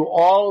you through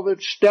all of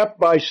it step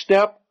by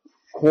step,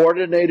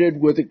 coordinated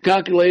with a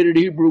calculated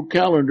Hebrew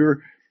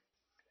calendar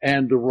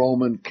and the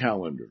Roman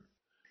calendar.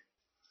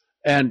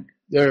 And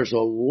there's a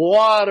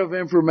lot of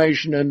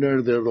information in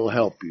there that'll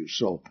help you.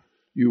 So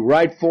you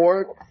write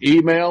for it,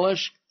 email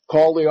us,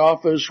 call the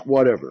office,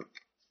 whatever.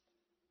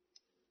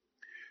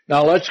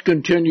 Now let's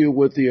continue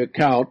with the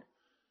account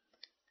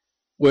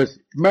with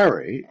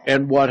Mary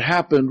and what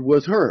happened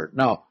with her.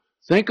 Now,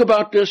 think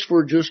about this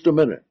for just a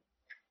minute.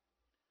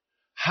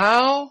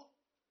 How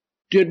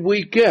did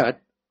we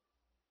get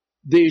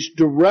these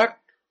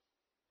direct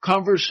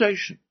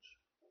conversations?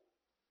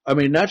 I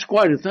mean, that's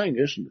quite a thing,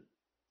 isn't it?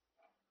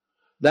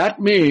 That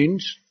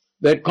means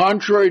that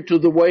contrary to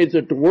the way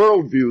that the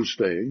world views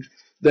things,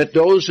 that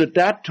those at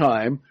that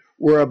time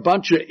were a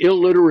bunch of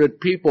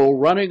illiterate people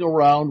running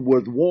around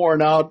with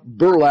worn out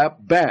burlap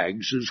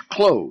bags as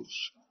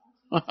clothes.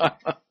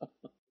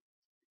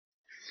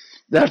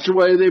 That's the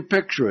way they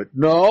picture it.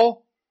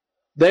 No,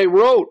 they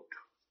wrote.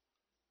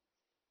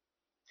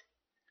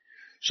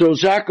 So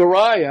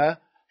Zechariah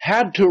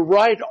had to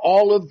write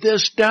all of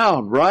this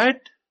down, right?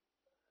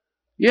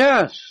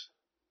 Yes.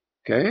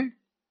 Okay.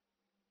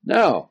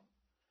 Now,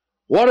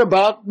 what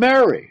about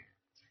Mary?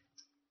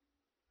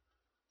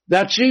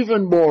 That's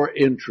even more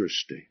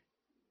interesting.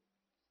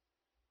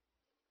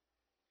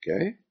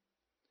 Okay.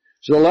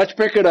 So let's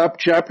pick it up,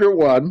 chapter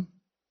 1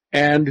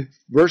 and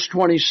verse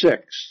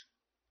 26.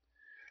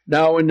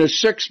 Now in the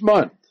 6th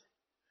month,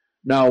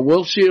 now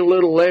we'll see a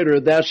little later,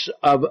 that's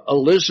of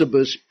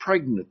Elizabeth's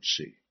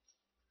pregnancy,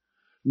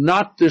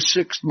 not the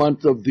 6th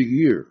month of the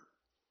year.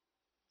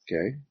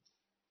 Okay.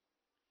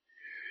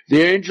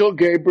 The angel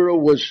Gabriel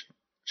was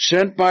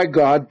sent by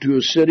God to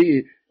a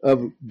city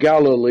of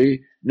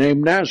Galilee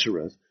named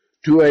Nazareth,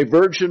 to a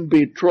virgin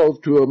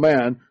betrothed to a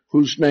man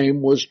whose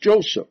name was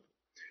Joseph,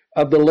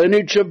 of the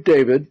lineage of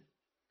David,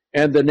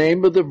 and the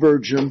name of the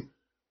virgin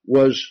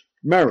was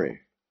Mary,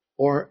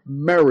 or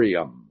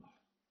Miriam.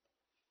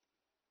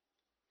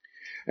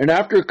 And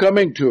after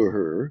coming to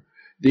her,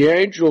 the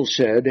angel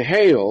said,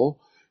 Hail,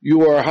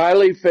 you are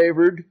highly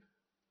favored.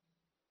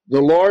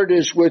 The Lord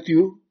is with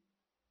you.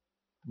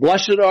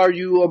 Blessed are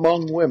you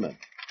among women.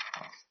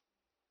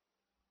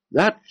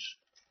 That's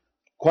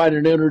quite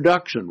an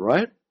introduction,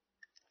 right?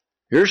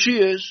 Here she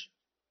is,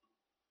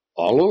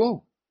 all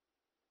alone.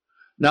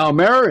 Now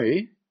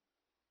Mary,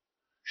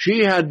 she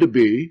had to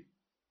be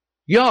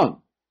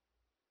young.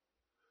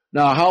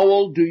 Now how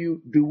old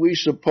do we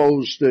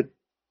suppose that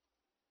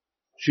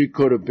she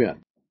could have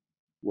been?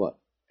 What,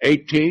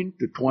 18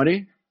 to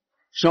 20?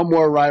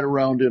 Somewhere right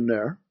around in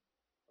there.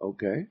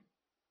 Okay.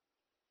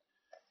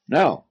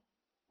 Now,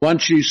 when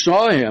she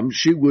saw him,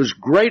 she was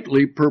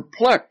greatly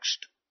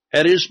perplexed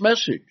at his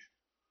message.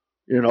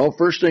 You know,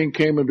 first thing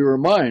came into her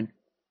mind,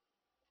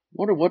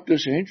 wonder what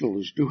this angel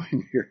is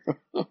doing here.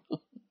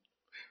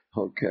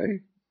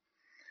 Okay.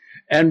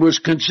 And was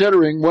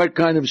considering what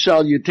kind of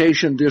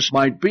salutation this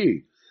might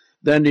be.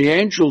 Then the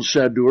angel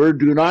said to her,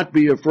 Do not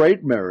be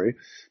afraid, Mary,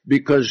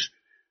 because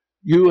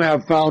you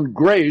have found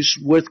grace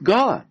with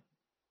God.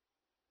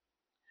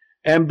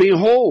 And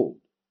behold,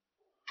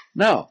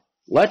 now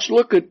let's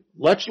look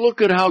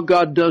at how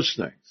God does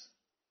things.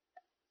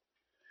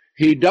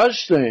 He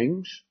does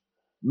things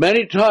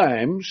many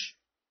times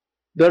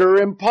that are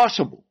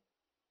impossible.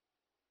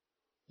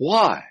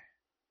 Why?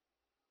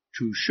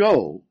 To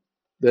show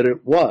that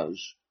it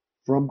was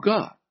from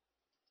God.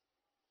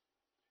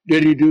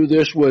 Did he do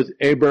this with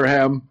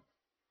Abraham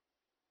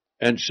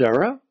and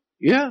Sarah?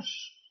 Yes.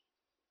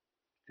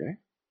 Okay.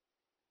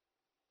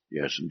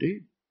 Yes,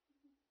 indeed.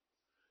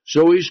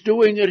 So he's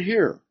doing it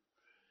here.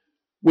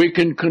 We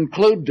can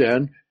conclude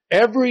then,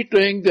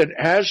 everything that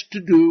has to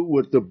do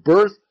with the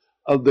birth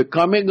of the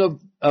coming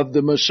of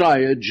the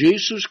Messiah,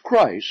 Jesus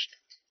Christ,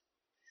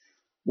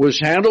 was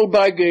handled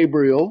by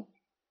Gabriel,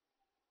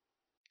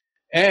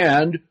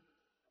 and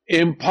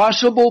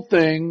impossible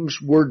things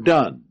were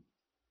done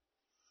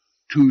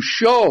to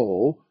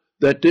show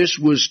that this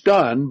was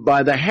done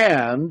by the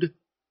hand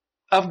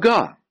of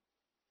God.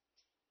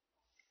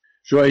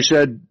 So I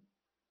said,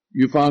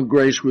 you found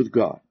grace with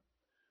God.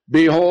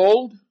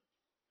 Behold,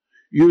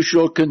 you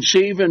shall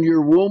conceive in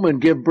your womb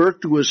and give birth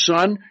to a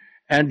son,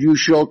 and you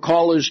shall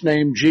call his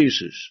name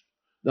Jesus.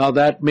 Now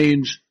that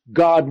means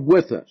God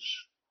with us.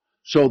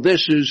 So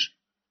this is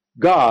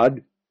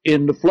God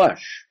in the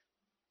flesh.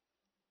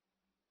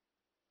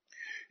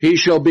 He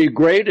shall be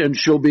great and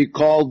shall be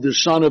called the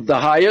Son of the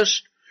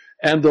Highest,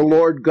 and the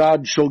Lord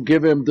God shall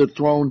give him the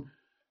throne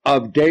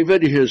of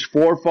David, his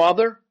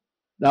forefather.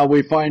 Now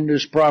we find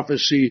this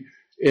prophecy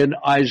in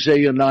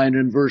Isaiah 9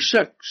 and verse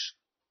 6.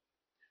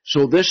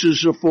 So this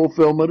is a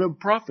fulfillment of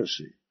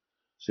prophecy.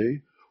 See?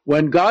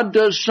 When God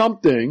does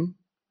something,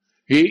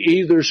 he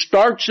either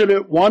starts it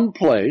at one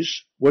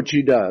place, which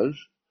he does,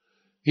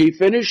 he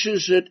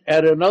finishes it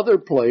at another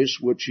place,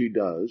 which he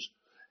does,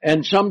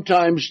 and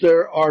sometimes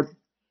there are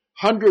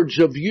hundreds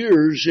of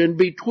years in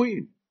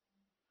between.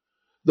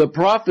 The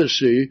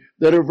prophecy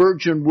that a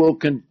virgin will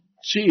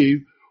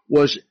conceive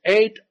was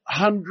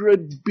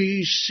 800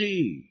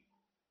 BC.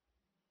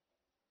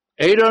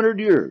 800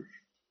 years.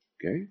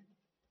 Okay?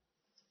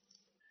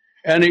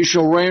 And he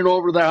shall reign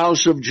over the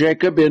house of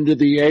Jacob into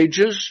the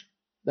ages.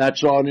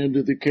 That's on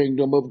into the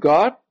kingdom of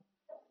God.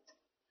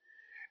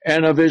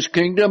 And of his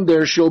kingdom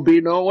there shall be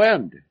no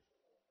end.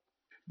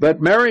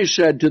 But Mary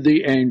said to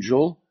the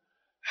angel,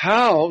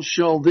 How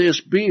shall this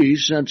be,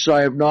 since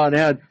I have not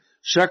had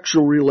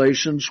sexual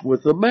relations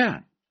with a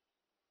man?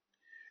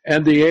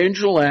 And the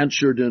angel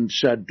answered and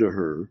said to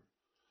her,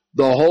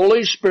 The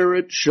Holy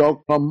Spirit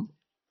shall come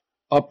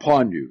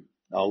upon you.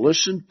 Now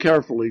listen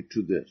carefully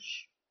to this.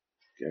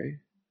 Okay?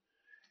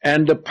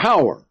 And the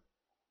power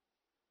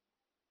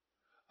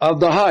of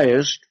the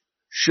highest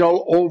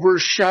shall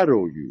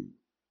overshadow you.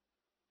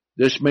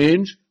 This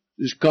means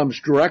this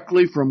comes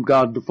directly from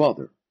God the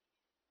Father.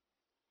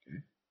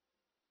 Okay?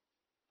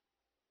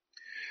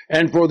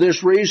 And for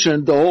this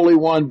reason, the Holy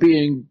One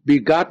being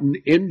begotten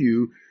in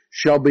you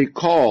shall be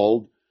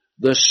called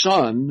the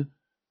Son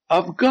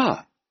of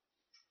God.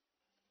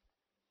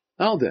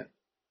 Now then,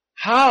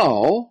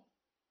 how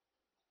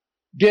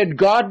did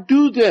God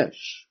do this?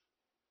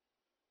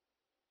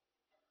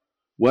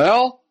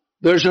 Well,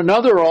 there's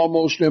another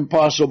almost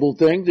impossible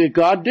thing that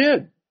God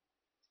did.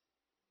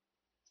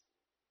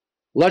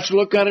 Let's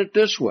look at it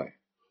this way.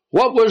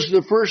 What was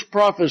the first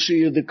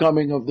prophecy of the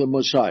coming of the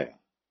Messiah?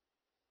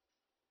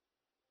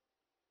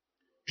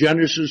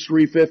 Genesis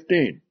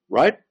 3:15,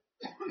 right?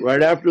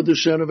 Right after the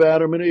sin of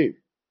Adam and Eve.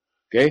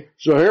 Okay,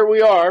 so here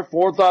we are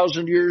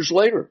 4,000 years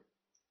later.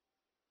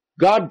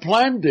 God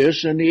planned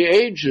this in the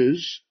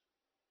ages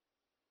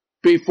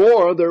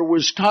before there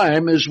was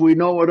time as we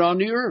know it on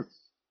the earth.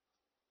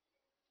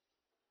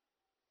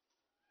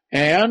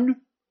 And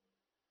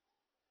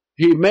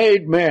he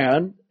made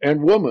man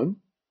and woman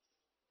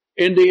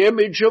in the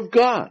image of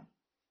God.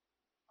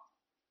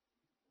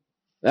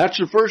 That's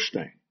the first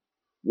thing.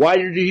 Why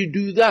did he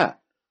do that?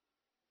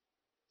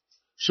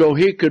 so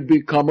he could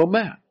become a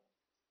man.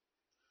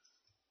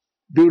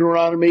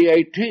 Deuteronomy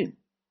 18.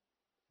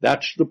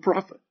 That's the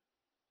prophet.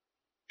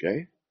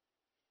 Okay?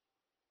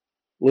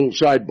 Little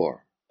sidebar.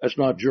 That's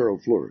not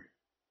Gerald Fleury.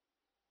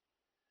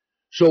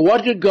 So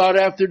what did God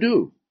have to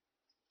do?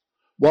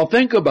 Well,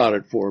 think about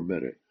it for a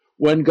minute.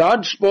 When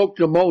God spoke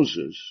to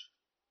Moses,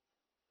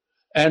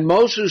 and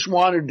Moses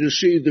wanted to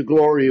see the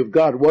glory of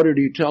God, what did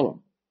he tell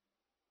him?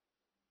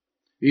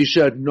 He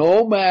said,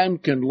 no man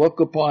can look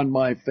upon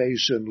my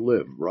face and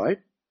live, right?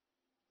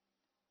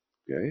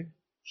 Okay.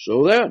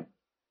 So then,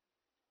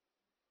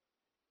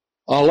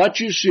 I'll let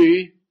you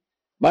see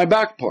my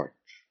back parts.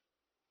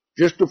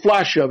 Just a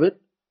flash of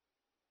it,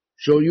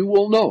 so you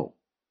will know.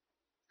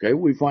 Okay,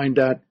 we find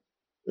that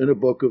in the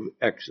book of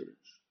Exodus.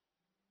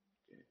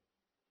 Okay.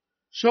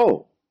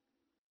 So,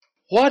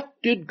 what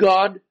did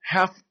God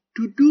have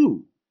to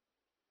do?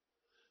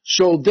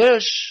 So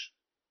this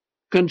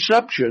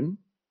conception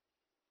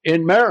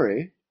in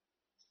Mary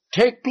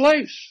take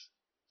place.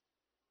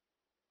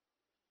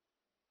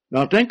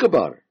 Now think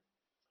about it.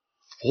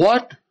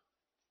 What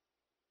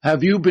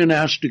have you been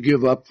asked to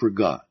give up for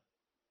God?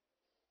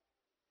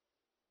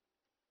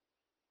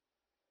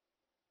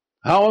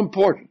 How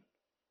important?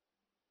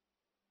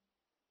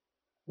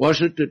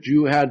 Was it that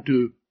you had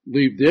to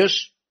leave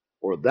this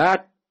or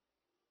that?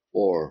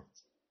 Or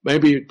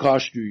maybe it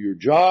cost you your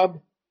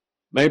job?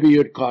 Maybe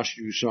it cost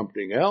you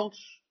something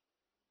else?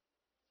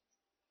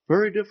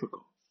 Very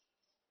difficult.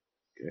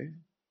 Okay.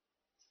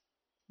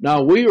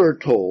 Now we are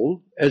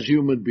told, as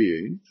human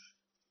beings,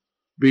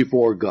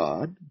 before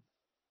God,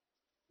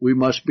 we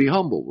must be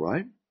humble,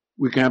 right?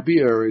 We can't be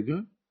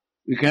arrogant.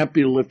 We can't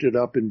be lifted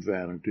up in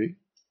vanity.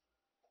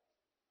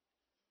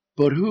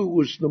 But who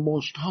was the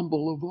most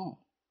humble of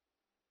all?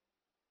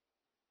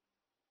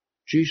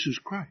 Jesus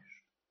Christ.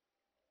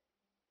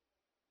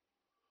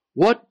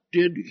 What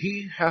did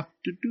he have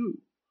to do?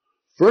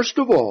 First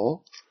of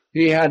all,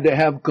 he had to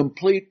have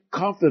complete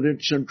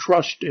confidence and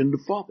trust in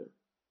the Father.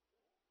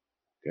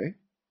 Okay?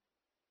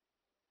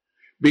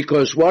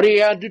 Because what he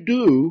had to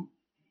do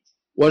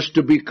was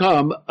to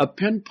become a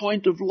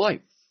pinpoint of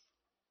life.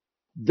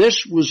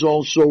 This was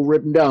also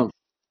written down.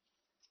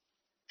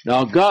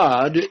 Now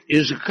God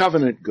is a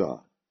covenant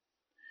God,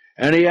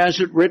 and he has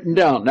it written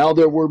down. Now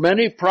there were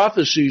many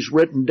prophecies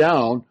written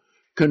down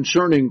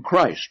concerning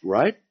Christ,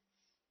 right?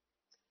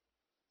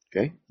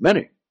 Okay,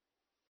 many.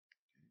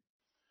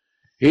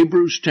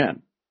 Hebrews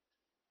 10.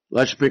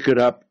 Let's pick it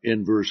up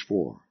in verse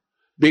 4.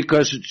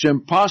 Because it's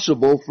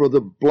impossible for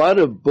the blood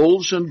of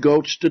bulls and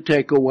goats to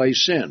take away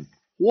sin.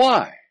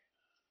 Why?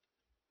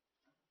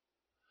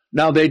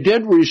 Now they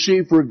did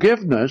receive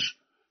forgiveness,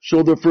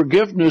 so the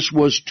forgiveness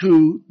was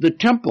to the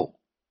temple.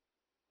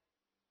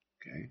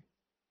 Okay.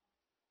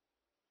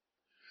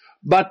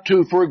 But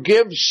to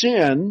forgive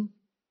sin,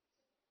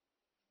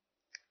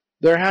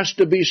 there has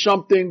to be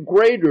something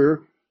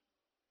greater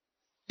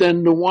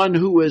than the one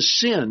who has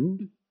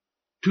sinned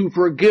to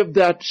forgive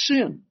that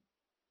sin.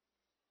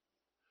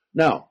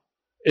 Now,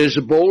 is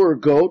a bull or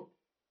goat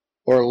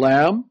or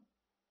lamb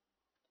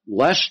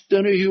less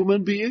than a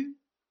human being?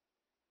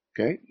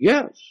 Okay,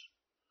 yes.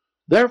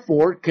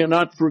 Therefore, it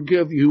cannot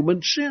forgive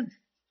human sin.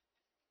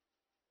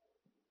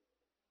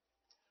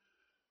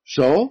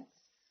 So,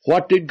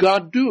 what did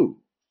God do?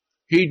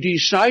 He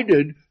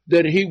decided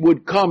that he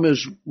would come,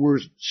 as we're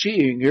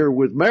seeing here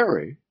with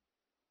Mary,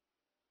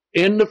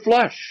 in the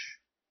flesh.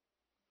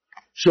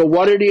 So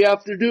what did he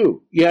have to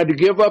do? He had to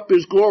give up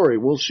his glory.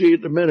 We'll see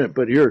it in a minute,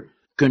 but here,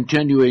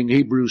 continuing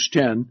Hebrews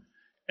 10,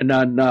 and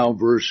on now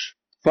verse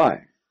 5.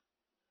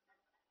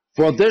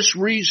 For this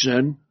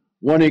reason,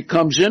 when he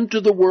comes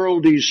into the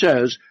world, he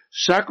says,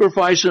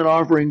 sacrifice and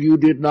offering you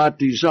did not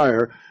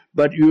desire,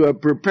 but you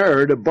have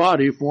prepared a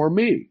body for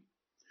me.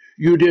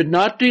 You did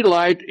not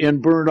delight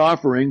in burnt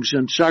offerings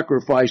and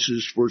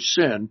sacrifices for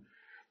sin.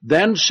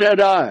 Then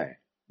said I,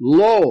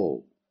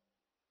 lo,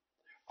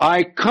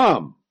 I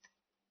come.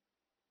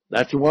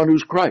 That's the one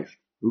who's Christ,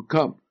 who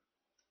comes.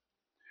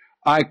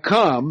 I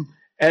come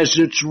as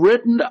it's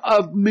written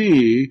of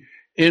me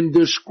in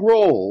the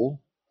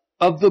scroll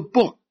of the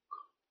book.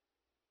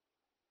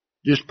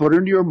 Just put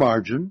in your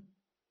margin,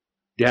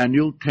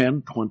 Daniel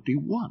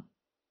 10:21.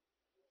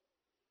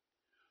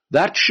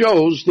 That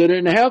shows that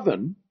in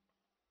heaven,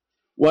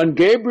 when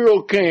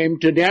Gabriel came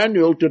to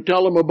Daniel to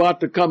tell him about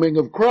the coming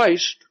of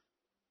Christ,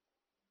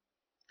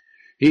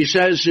 he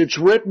says it's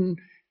written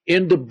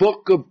in the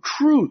book of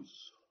truth.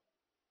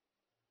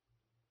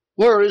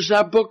 Where is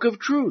that book of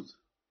truth?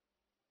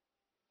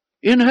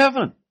 In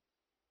heaven.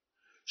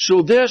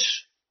 So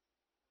this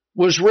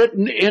was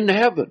written in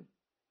heaven.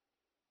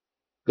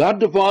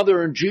 God the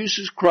Father and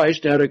Jesus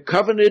Christ had a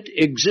covenant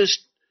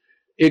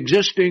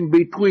existing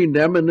between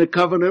them, and the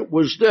covenant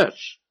was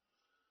this.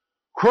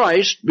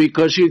 Christ,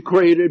 because he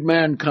created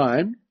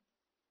mankind,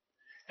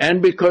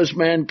 and because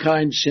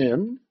mankind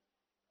sinned,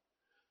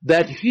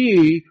 that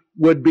he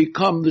would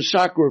become the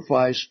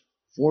sacrifice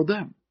for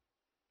them.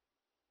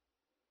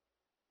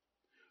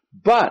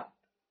 But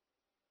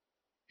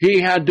he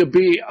had to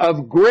be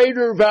of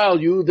greater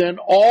value than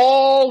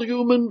all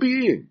human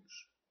beings.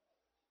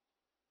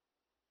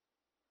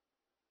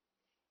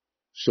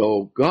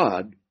 So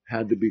God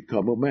had to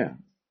become a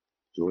man.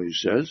 So he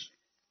says,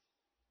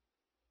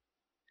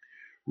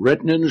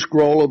 written in the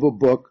scroll of a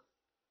book,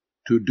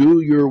 to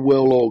do your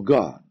will, O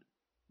God.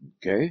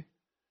 Okay?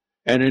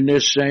 And in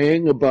this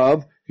saying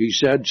above, he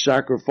said,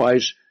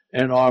 sacrifice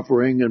and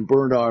offering and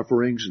burnt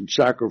offerings and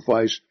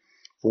sacrifice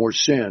for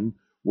sin,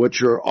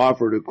 which are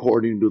offered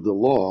according to the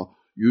law,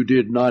 you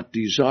did not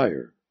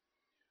desire.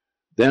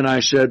 Then I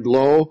said,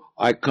 lo,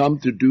 I come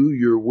to do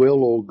your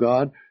will, O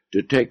God,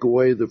 to take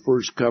away the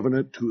first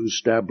covenant, to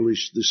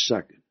establish the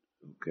second.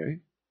 Okay?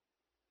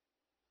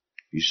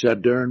 He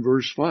said there in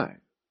verse 5,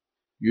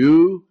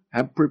 you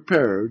have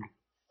prepared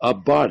a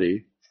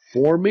body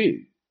for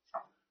me.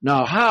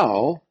 Now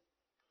how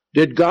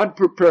did God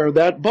prepare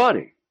that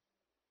body?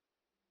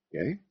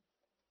 Okay?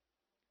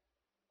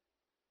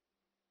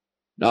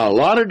 Now a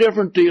lot of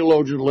different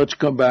theologians, let's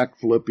come back to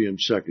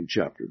Philippians 2nd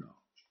chapter now.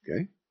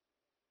 Okay?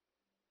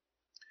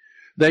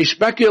 They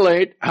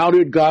speculate, how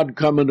did God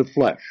come into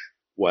flesh?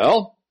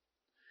 Well,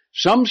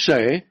 some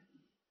say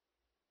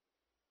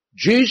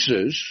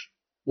Jesus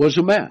was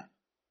a man,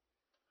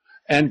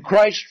 and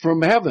Christ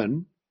from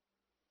heaven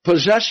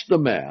possessed the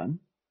man,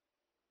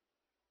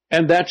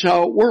 and that's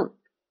how it worked.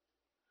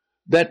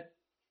 That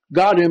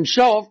God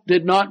himself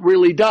did not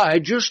really die,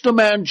 just the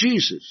man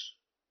Jesus.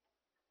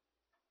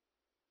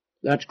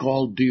 That's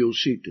called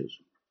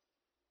Docetism.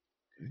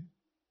 Okay?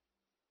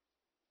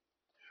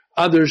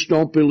 Others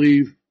don't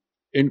believe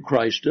in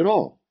Christ at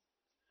all.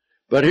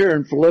 But here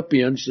in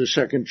Philippians, the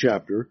 2nd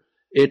chapter,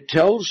 it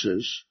tells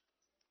us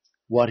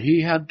what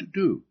he had to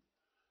do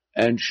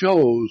and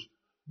shows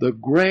the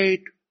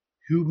great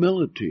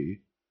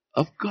humility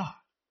of God.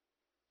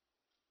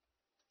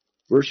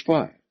 Verse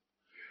 5,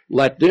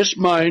 let this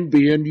mind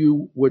be in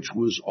you which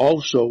was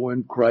also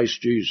in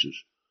Christ Jesus.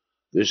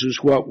 This is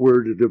what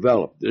we're to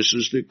develop. This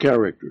is the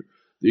character.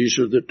 These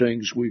are the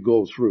things we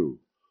go through.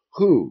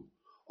 Who,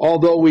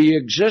 although he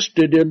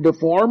existed in the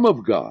form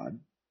of God,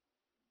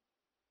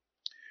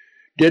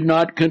 did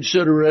not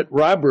consider it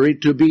robbery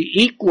to be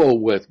equal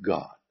with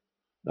God.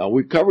 Now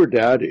we covered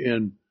that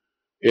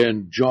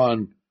in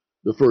John,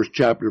 the 1st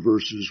chapter,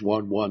 verses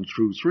 1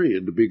 through 3.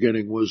 In the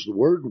beginning was the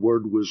Word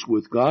was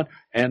with God,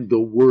 and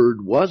the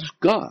Word was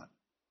God.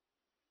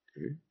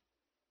 Okay.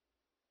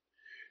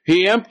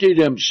 He emptied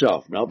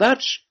himself. Now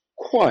that's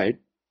quite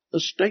a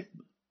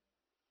statement.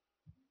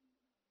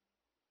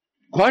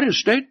 Quite a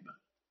statement.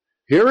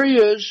 Here he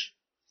is,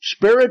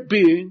 spirit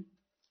being,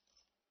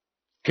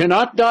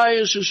 cannot die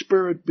as a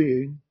spirit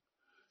being,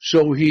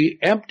 so he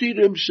emptied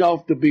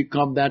himself to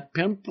become that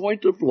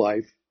pinpoint of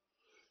life,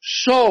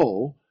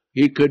 so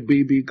he could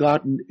be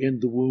begotten in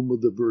the womb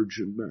of the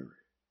Virgin Mary.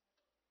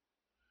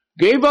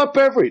 Gave up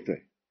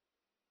everything.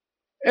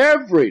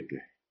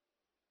 Everything.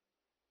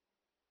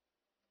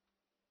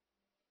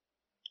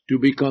 To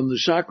become the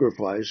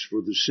sacrifice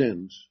for the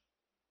sins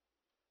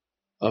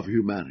of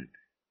humanity.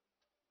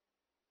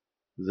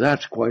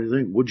 That's quite a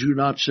thing. Would you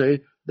not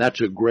say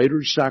that's a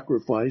greater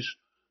sacrifice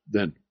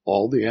than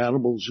all the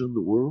animals in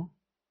the world?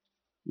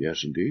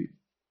 Yes, indeed.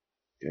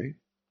 Okay.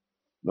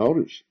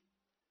 Notice.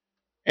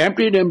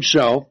 Emptied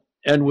himself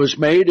and was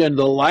made in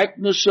the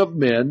likeness of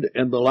men,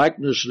 and the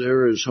likeness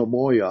there is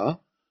homoia,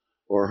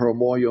 or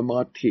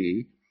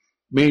homoiomati,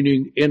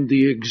 meaning in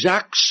the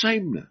exact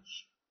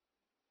sameness.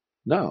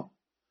 Now,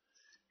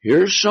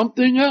 here's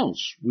something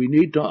else we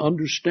need to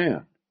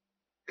understand.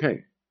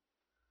 Okay.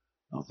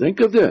 Now think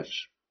of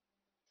this.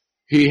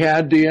 He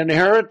had the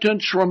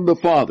inheritance from the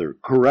Father,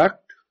 correct?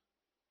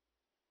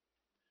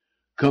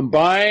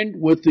 Combined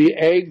with the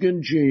egg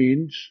and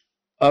genes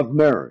of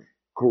Mary,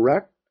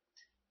 correct?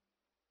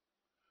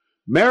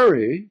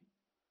 Mary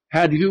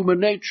had human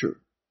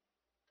nature,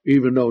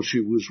 even though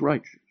she was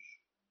righteous.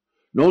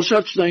 No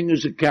such thing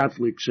as the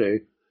Catholics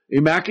say,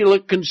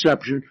 immaculate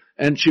conception,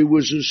 and she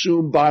was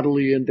assumed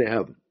bodily into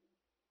heaven.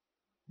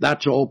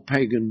 That's all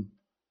pagan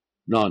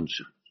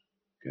nonsense.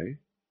 Okay?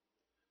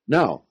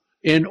 Now,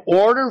 in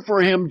order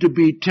for him to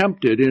be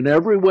tempted in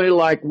every way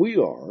like we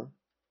are,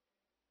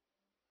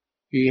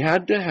 he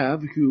had to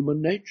have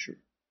human nature.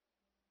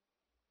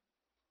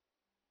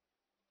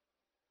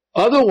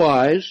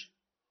 Otherwise,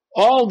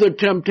 all the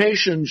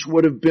temptations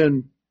would have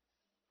been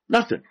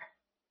nothing.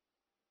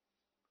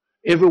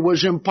 If it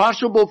was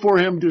impossible for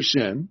him to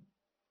sin,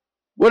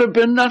 would have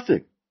been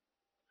nothing.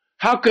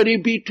 How could he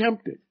be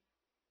tempted?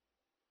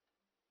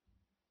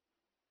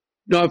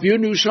 Now, if you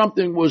knew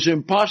something was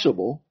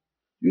impossible,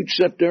 you'd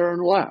sit there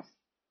and laugh.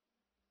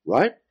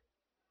 Right?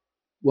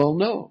 Well,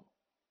 no.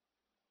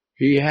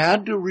 He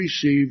had to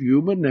receive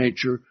human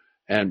nature,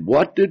 and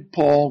what did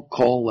Paul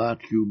call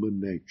that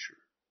human nature?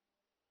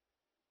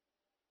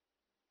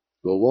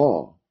 The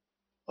law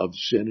of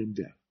sin and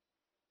death.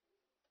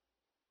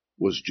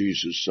 Was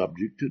Jesus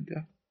subject to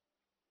death?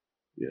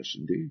 Yes,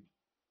 indeed.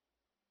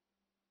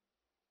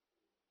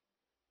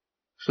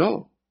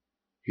 So,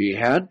 he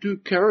had to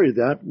carry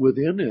that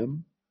within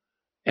him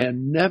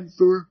and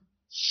never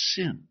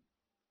sin.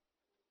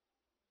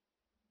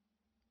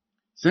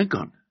 Think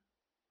on it.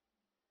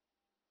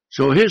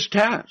 So his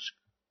task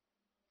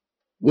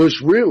was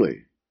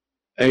really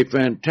a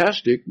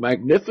fantastic,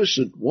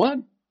 magnificent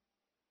one.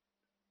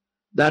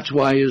 That's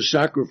why his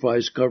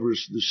sacrifice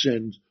covers the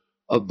sins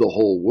of the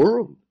whole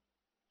world.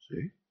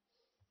 See?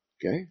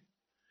 Okay?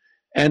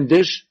 And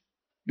does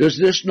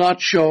this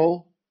not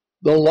show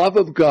the love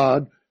of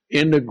God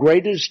in the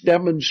greatest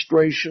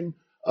demonstration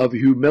of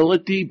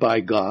humility by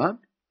God?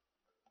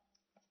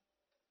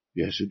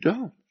 Yes, it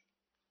does.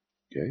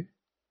 Okay?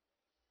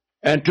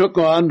 And took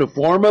on the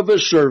form of a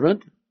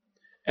servant,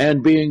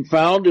 and being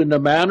found in the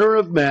manner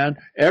of man,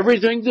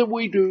 everything that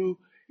we do,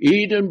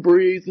 eat and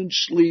breathe and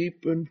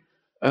sleep and,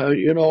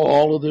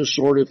 all of this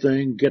sort of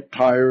thing, get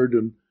tired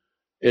and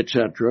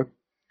etc.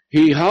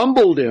 He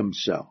humbled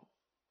himself.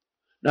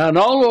 Now,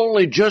 not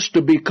only just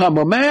to become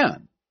a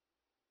man,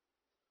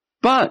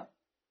 but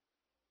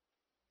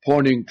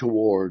pointing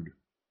toward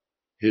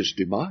his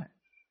demise.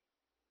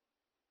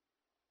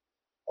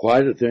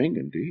 Quite a thing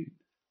indeed.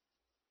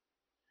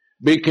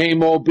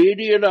 Became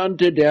obedient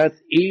unto death,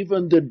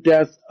 even the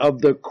death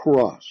of the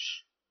cross.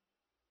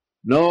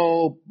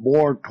 No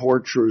more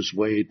torturous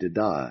way to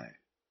die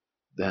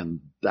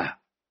than that.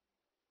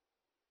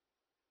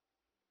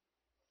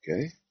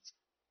 Okay?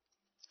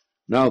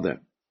 Now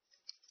then,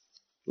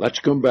 let's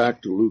come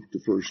back to Luke,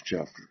 the first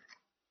chapter.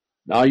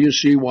 Now you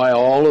see why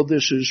all of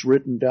this is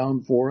written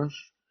down for us?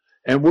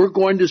 And we're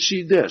going to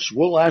see this.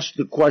 We'll ask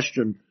the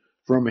question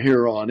from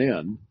here on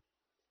in.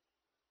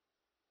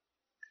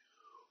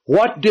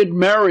 What did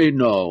Mary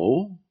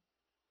know,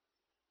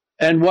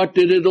 and what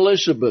did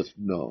Elizabeth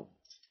know?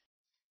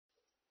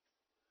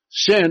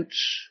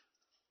 Since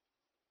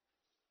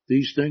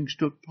these things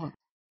took place.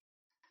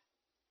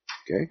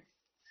 Okay?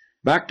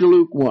 Back to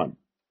Luke 1,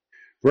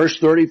 verse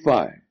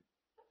 35.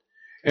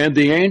 And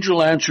the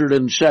angel answered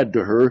and said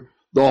to her,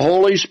 the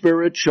Holy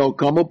Spirit shall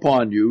come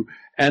upon you,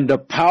 and the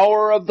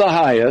power of the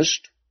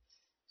highest,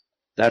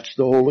 that's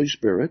the Holy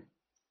Spirit,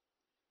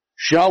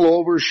 shall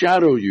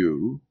overshadow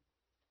you.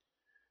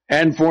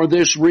 And for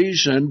this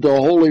reason, the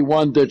Holy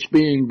One that's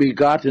being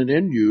begotten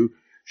in you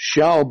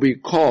shall be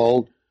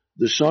called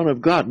the Son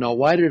of God. Now,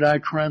 why did I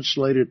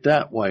translate it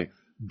that way?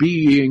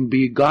 Being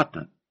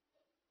begotten.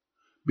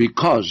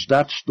 Because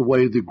that's the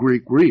way the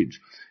Greek reads.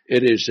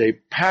 It is a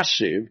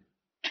passive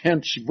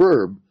tense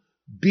verb,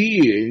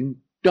 being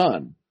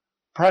done.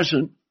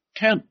 Present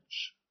tense.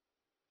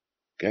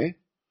 Okay?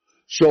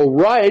 So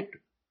right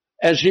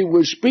as he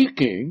was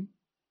speaking,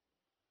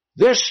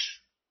 this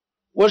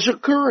was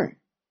occurring.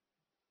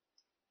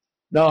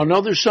 Now,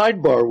 another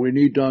sidebar we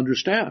need to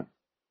understand.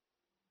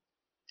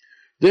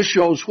 This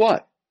shows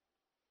what?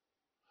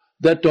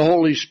 That the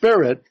Holy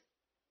Spirit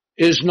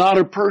is not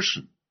a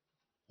person.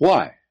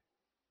 Why?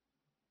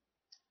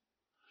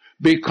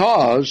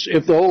 Because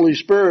if the Holy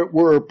Spirit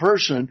were a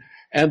person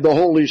and the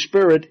Holy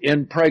Spirit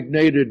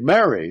impregnated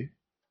Mary,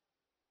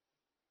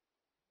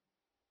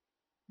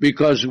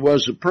 because he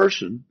was a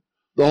person,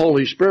 the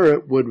Holy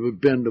Spirit would have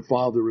been the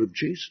Father of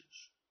Jesus.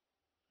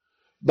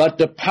 But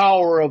the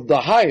power of the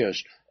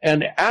highest,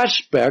 an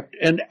aspect,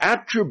 an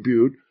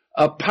attribute,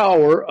 a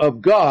power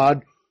of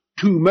God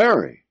to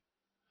Mary.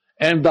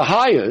 And the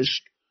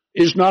highest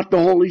is not the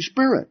Holy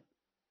Spirit.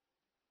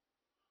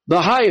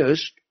 The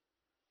highest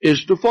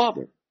is the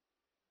Father.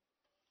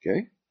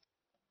 Okay?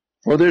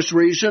 For this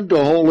reason,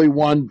 the Holy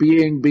One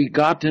being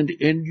begotten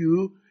in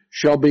you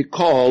shall be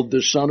called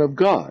the Son of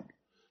God.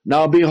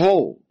 Now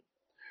behold,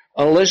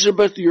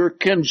 Elizabeth, your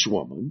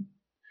kinswoman,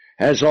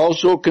 has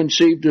also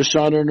conceived a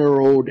son in her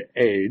old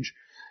age,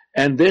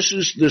 and this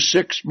is the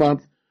 6th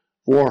month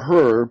for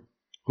her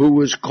who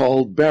was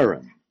called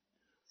barren.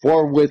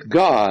 For with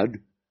God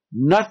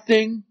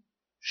nothing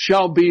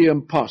shall be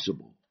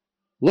impossible.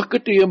 Look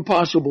at the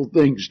impossible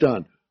things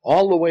done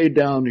all the way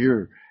down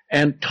here,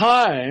 and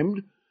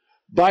timed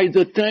by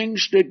the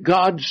things that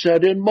God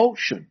set in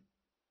motion.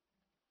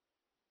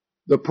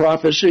 The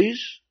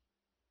prophecies,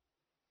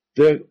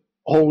 the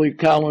holy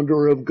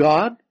calendar of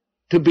God,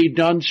 to be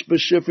done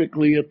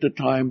specifically at the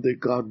time that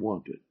God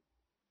wanted.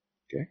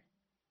 Okay?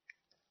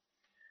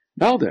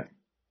 Now then,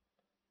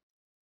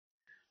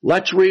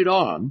 let's read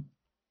on,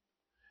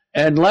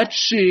 and let's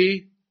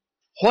see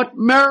what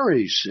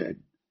Mary said,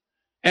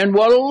 and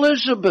what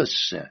Elizabeth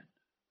said.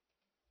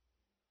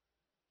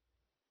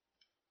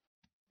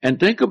 And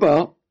think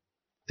about,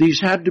 these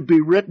had to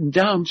be written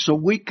down so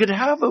we could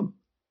have them.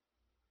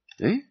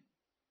 See?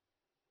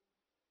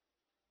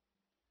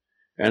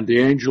 And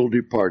the angel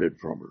departed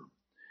from her.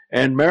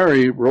 And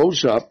Mary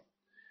rose up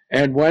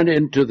and went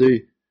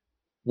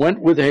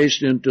with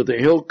haste into the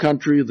hill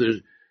country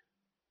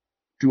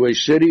to a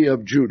city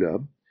of Judah,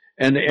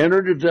 and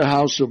entered into the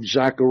house of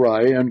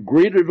Zachariah and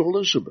greeted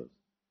Elizabeth.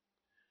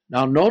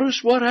 Now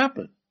notice what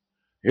happened.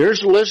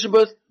 Here's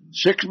Elizabeth,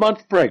 6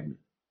 months pregnant.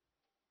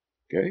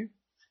 Okay?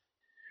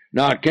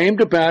 Now it came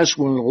to pass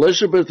when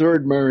Elizabeth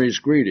heard Mary's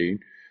greeting,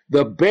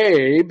 the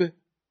babe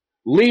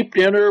leaped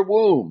in her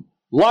womb.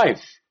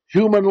 Life,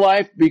 human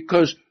life,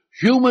 because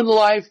human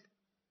life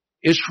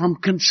is from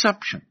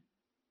conception.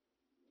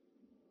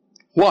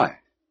 Why?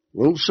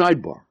 Little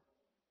sidebar.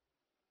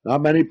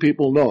 Not many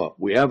people know it.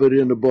 We have it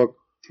in the book,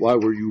 Why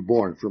Were You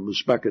Born? From the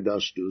Speck of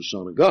Dust to the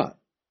Son of God.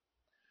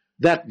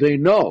 that they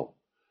know.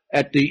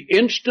 At the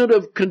instant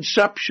of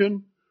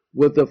conception,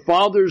 with the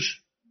father's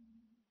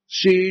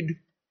seed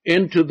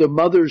into the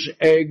mother's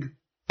egg,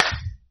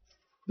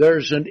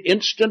 there's an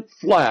instant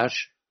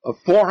flash of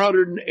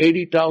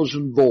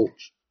 480,000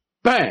 volts.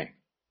 Bang!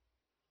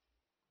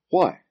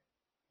 Why?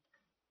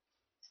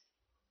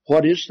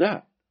 What is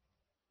that?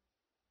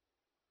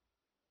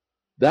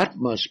 That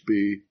must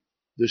be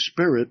the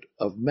spirit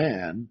of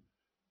man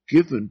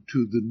given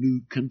to the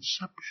new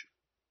conception,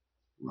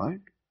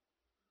 right?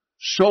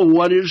 So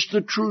what is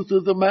the truth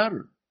of the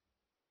matter?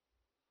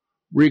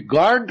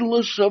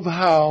 Regardless of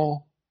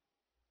how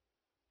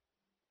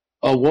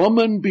a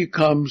woman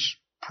becomes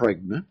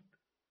pregnant,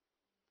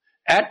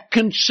 at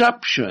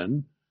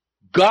conception,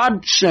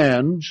 God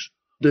sends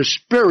the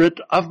spirit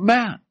of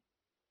man.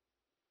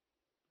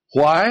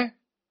 Why?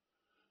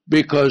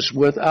 Because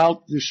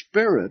without the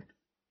spirit,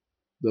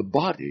 the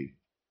body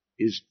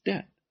is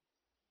dead.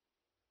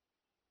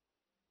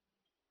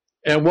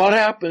 And what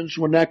happens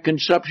when that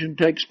conception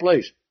takes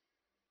place?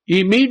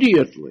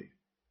 Immediately,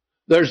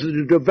 there's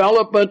the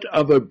development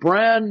of a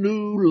brand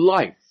new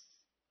life.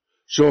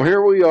 So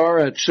here we are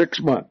at 6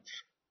 months.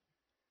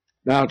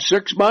 Now at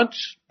 6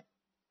 months,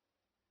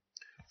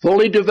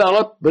 fully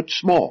developed but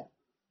small.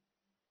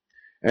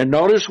 And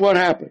notice what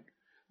happened.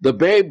 The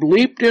babe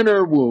leaped in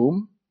her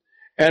womb,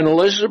 and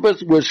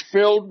Elizabeth was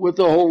filled with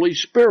the Holy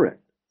Spirit.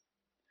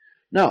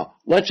 Now,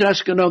 let's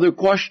ask another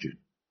question.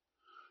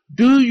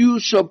 Do you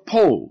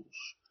suppose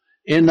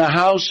in the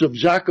house of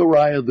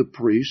Zechariah the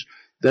priest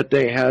that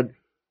they had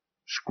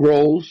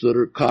scrolls that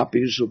are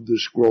copies of the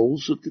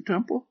scrolls at the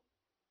temple?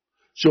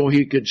 So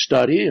he could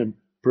study and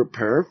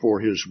prepare for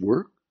his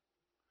work?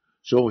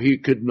 So he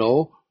could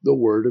know the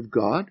Word of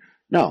God?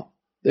 Now,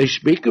 they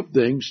speak of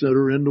things that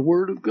are in the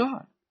Word of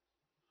God.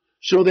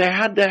 So they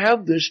had to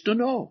have this to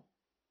know.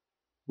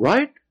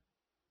 Right?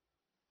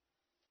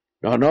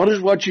 Now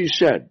notice what she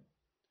said.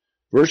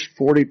 Verse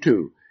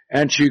 42.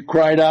 And she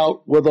cried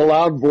out with a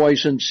loud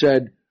voice and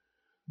said,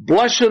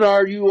 Blessed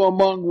are you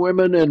among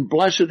women, and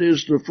blessed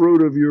is the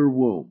fruit of your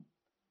womb.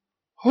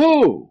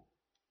 Who?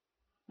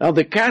 Now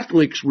the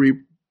Catholics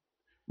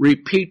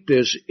repeat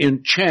this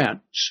in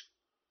chants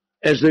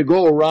as they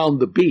go around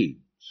the beads.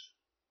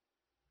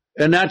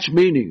 And that's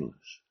meaningless.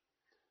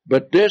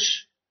 But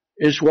this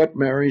is what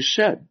Mary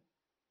said.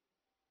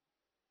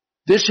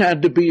 This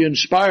had to be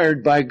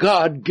inspired by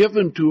God,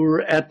 given to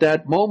her at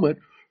that moment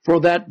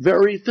for that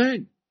very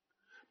thing.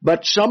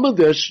 But some of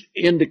this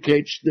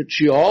indicates that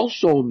she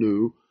also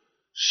knew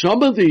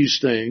some of these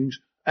things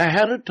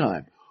ahead of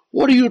time.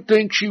 What do you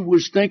think she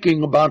was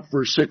thinking about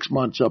for 6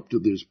 months up to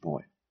this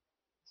point?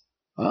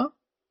 Huh?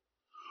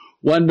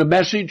 When the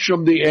message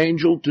from the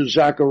angel to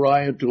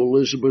Zechariah to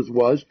Elizabeth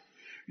was,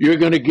 you're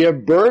going to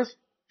give birth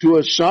to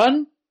a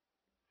son,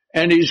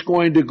 and he's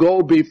going to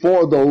go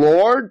before the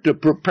Lord to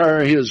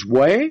prepare his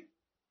way.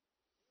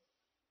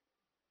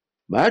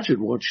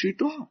 Imagine what she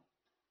thought.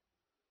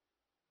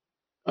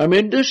 I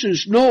mean, this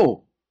is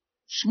no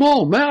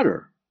small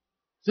matter.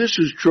 This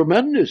is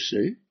tremendous,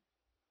 see?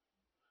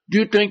 Do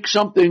you think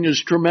something as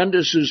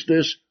tremendous as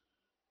this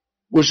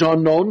was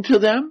unknown to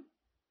them?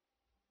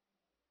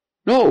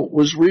 No, it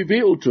was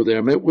revealed to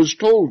them. It was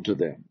told to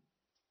them.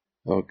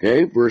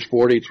 Okay, verse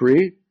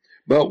 43.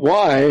 But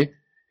why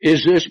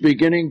is this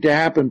beginning to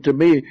happen to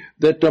me,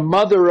 that the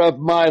mother of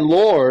my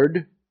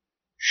Lord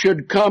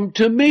should come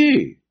to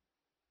me?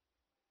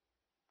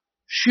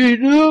 She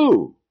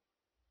knew.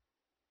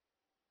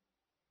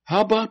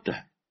 How about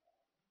that?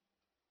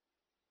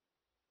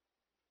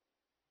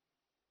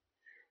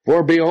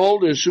 For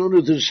behold, as soon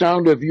as the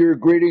sound of your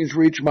greetings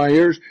reached my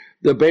ears,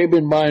 the babe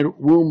in my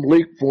womb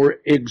leaped for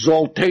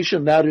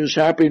exultation, that is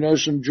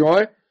happiness and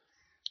joy.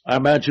 I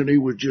imagine he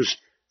was just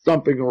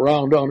thumping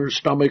around on her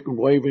stomach and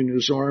waving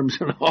his arms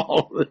and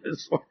all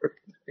this sort of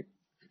thing.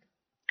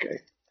 Okay.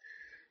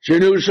 She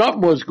knew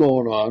something was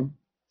going on.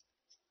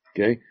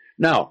 Okay.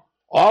 Now,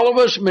 all of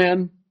us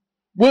men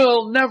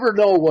will never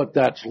know what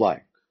that's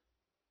like.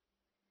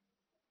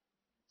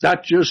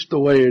 That's just the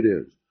way it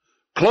is.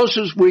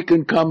 Closest we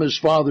can come as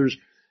fathers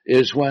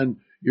is when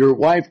your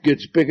wife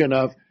gets big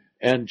enough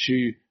and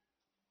she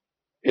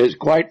is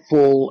quite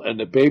full and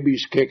the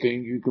baby's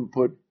kicking. You can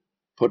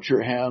put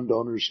your hand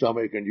on her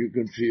stomach and you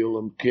can feel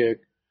him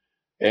kick,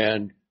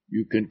 and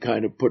you can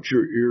kind of put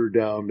your ear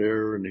down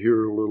there and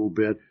hear a little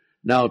bit.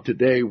 Now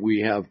today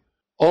we have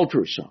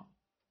ultrasound.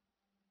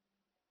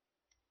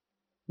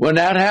 When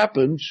that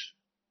happens,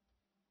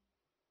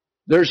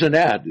 there's an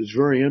ad. It's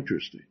very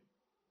interesting.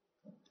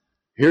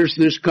 Here's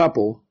this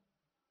couple,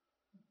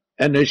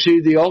 and they see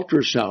the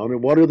ultrasound,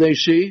 and what do they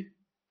see?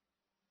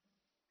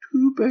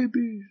 2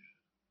 babies.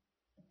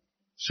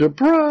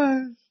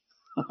 Surprise!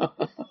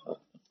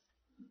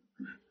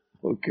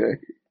 Okay.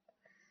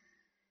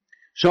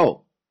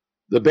 So,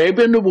 the babe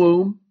in the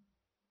womb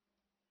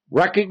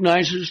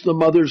recognizes the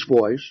mother's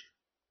voice,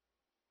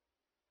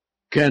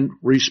 can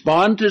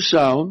respond to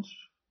sounds,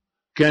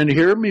 can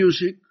hear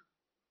music,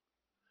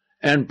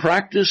 and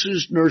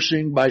practices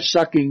nursing by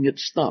sucking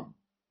its thumb.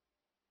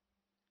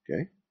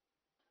 Okay?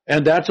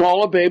 And that's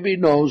all a baby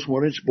knows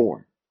when it's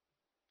born.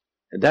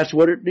 And that's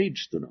what it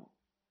needs to know.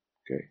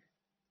 Okay.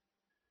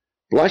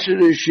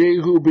 Blessed is she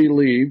who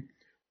believed.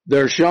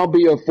 There shall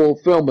be a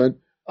fulfillment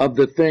of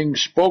the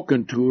things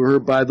spoken to her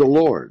by the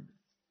Lord.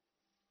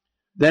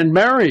 Then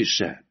Mary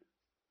said,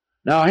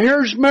 now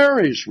here's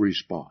Mary's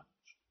response.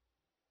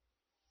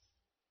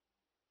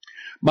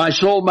 My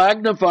soul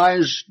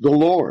magnifies the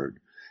Lord,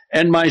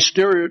 and my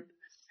spirit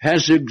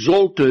has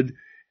exulted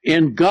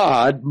in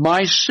God,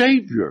 my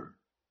Savior.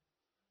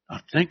 Now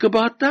think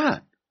about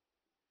that.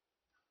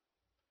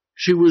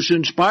 She was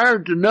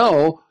inspired to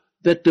know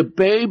that the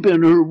babe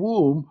in her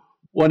womb,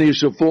 when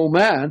he's a full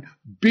man,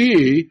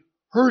 be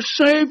her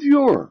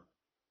Savior.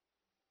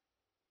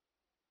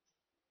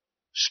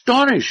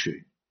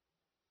 Astonishing.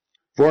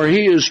 For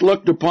he has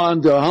looked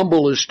upon the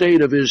humble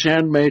estate of his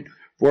handmaid,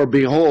 for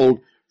behold,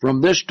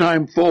 from this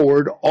time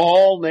forward,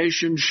 all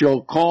nations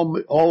shall call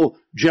me, all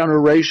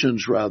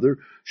generations rather,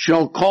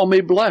 shall call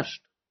me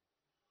blessed.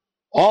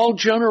 All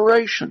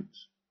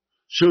generations.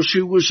 So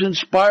she was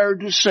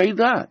inspired to say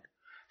that.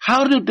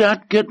 How did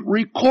that get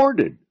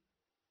recorded?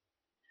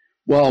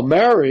 Well,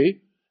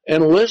 Mary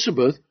and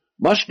Elizabeth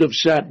must have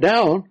sat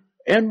down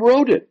and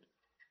wrote it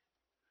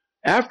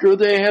after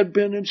they had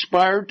been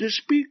inspired to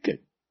speak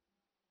it.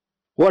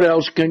 What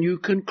else can you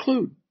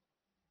conclude?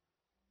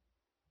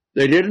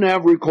 They didn't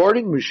have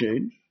recording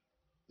machines.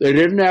 They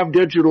didn't have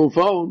digital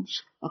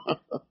phones.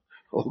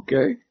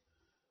 Okay?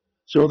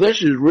 So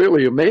this is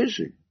really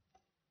amazing.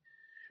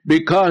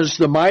 Because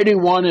the Mighty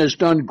One has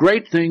done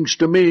great things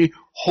to me,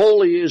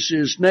 holy is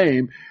his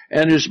name,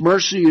 and his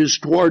mercy is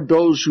toward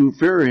those who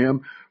fear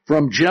him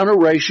from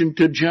generation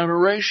to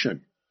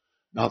generation.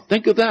 Now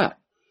think of that.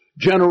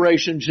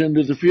 Generations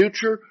into the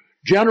future,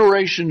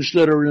 generations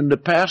that are in the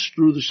past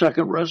through the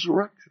second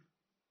resurrection.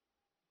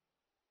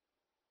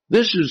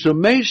 This is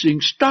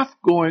amazing stuff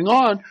going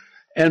on.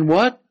 And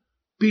what?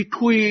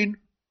 Between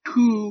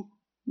two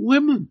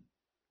women.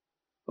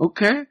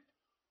 Okay?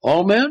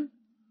 All men,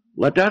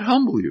 let that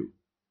humble you.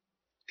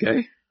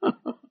 Okay?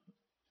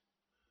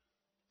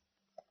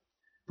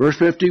 Verse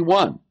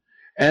 51.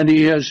 And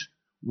he has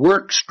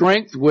worked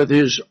strength with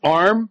his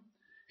arm.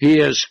 He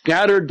has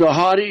scattered the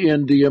haughty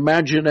in the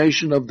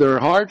imagination of their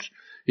hearts.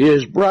 He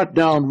has brought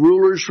down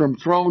rulers from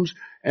thrones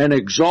and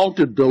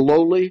exalted the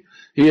lowly.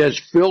 He has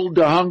filled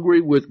the hungry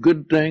with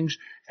good things,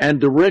 and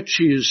the rich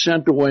he has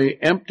sent away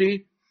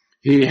empty.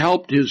 He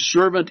helped his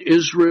servant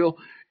Israel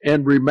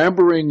in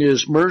remembering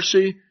his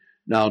mercy.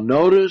 Now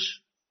notice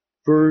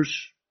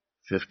verse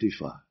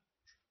 55.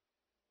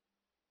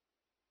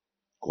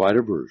 Quite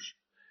a verse.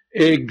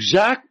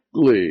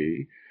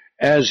 Exactly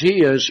as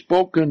he has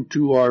spoken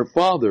to our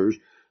fathers,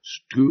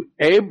 to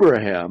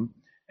Abraham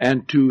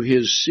and to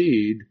his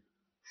seed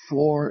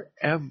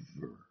forever.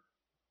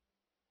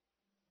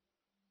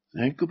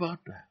 Think about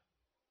that.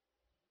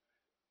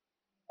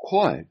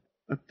 Quite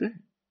a thing.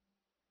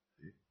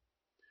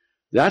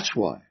 That's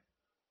why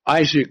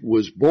Isaac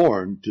was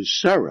born to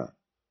Sarah,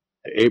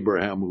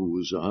 Abraham who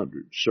was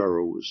 100,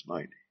 Sarah was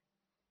 90.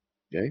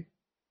 Okay?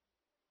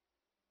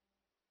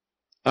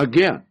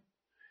 Again,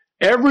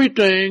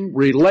 everything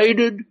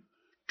related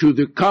to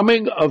the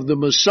coming of the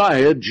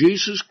Messiah,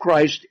 Jesus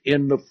Christ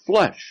in the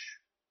flesh,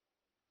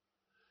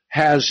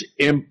 has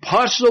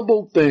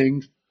impossible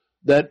things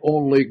that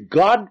only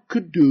God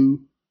could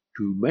do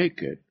to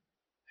make it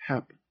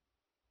happen.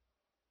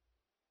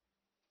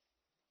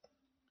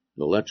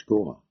 So let's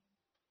go on.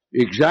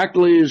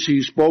 Exactly as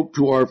he spoke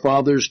to our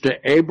fathers, to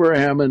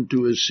Abraham and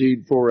to his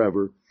seed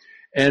forever.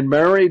 And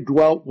Mary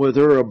dwelt with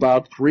her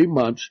about 3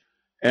 months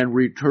and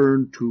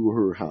returned to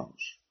her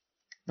house.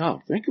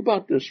 Now, think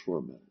about this for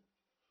a minute.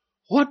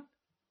 What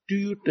do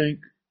you think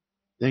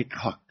they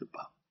talked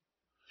about?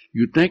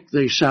 You think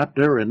they sat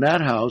there in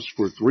that house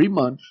for 3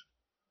 months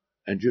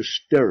and just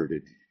stared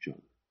at each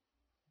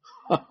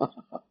other?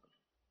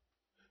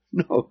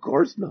 No, of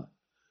course not.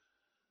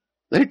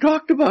 They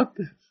talked about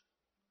this.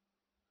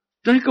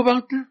 Think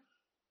about this.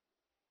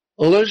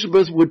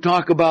 Elizabeth would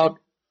talk about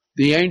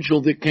the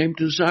angel that came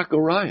to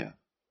Zechariah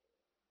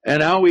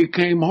and how he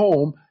came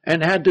home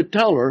and had to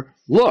tell her,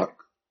 look,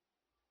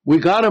 we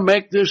got to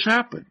make this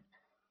happen.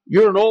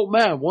 You're an old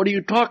man. What are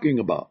you talking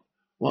about?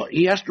 Well,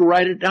 he has to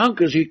write it down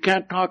because he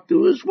can't talk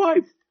to his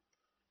wife.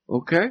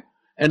 Okay?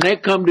 And they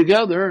come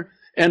together,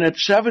 and at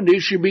 70,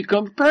 she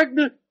becomes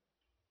pregnant.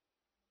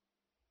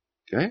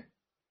 Okay?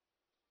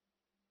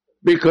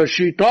 Because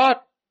she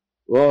thought,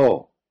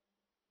 oh,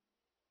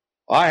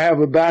 I have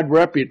a bad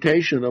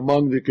reputation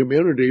among the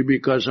community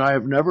because I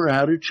have never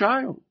had a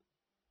child.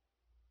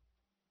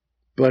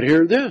 But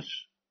hear this.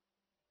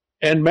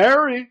 And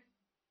Mary,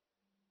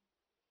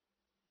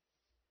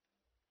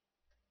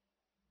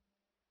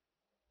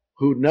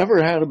 who'd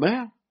never had a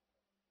man.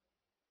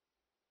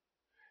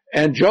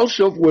 And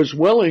Joseph was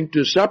willing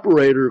to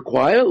separate her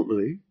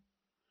quietly,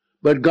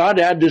 but God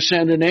had to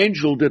send an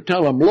angel to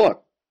tell him,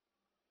 look,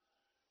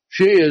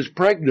 she is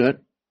pregnant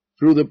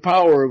through the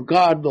power of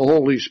God, the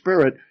Holy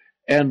Spirit,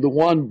 and the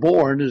one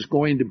born is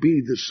going to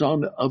be the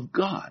Son of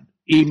God,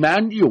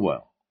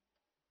 Emmanuel.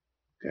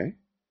 Okay?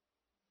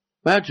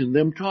 Imagine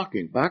them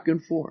talking back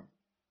and forth.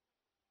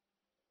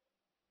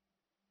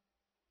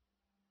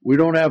 We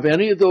don't have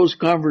any of those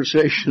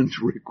conversations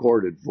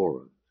recorded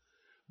for us,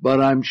 but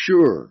I'm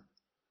sure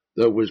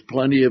there was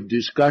plenty of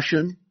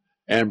discussion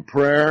and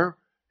prayer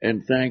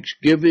and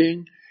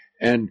thanksgiving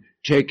and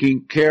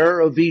taking care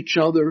of each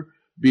other,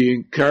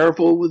 being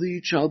careful with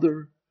each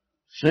other.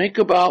 Think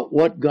about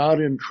what God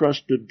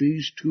entrusted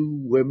these two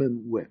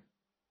women with.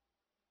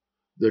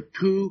 The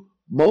two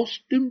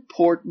most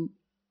important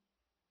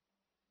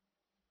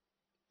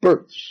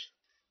births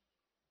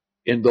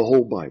in the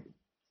whole Bible.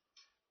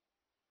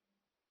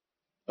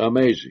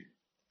 Amazing.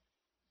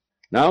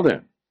 Now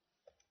then,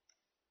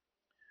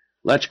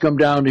 let's come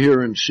down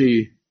here and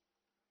see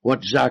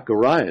what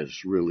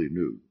Zacharias really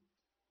knew.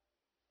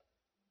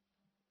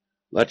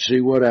 Let's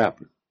see what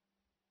happened.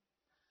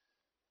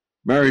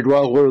 Mary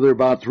dwelt with her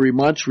about 3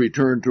 months,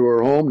 returned to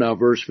her home. Now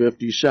verse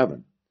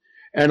 57.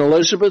 And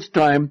Elizabeth's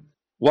time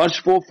was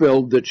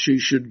fulfilled that she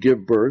should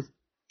give birth,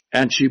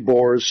 and she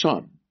bore a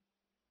son.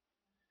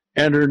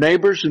 And her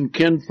neighbors and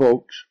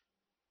kinfolks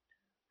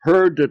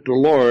heard that the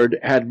Lord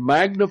had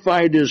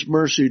magnified his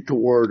mercy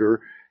toward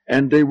her,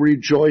 and they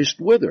rejoiced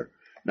with her.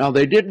 Now,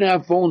 they didn't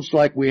have phones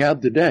like we have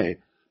today,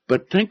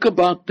 but think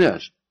about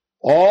this.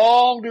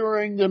 All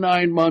during the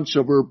 9 months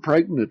of her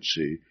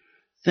pregnancy,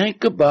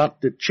 think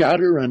about the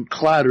chatter and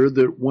clatter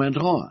that went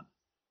on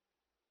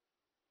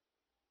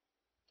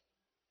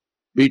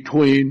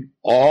between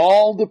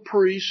all the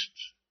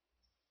priests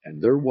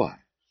and their wives.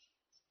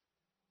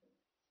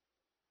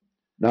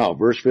 Now,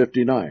 verse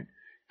 59.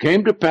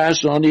 Came to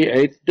pass on the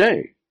 8th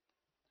day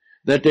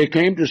that they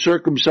came to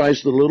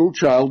circumcise the little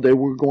child. They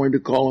were going to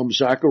call him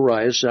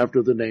Zacharias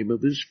after the name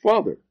of his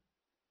father.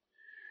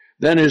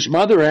 Then his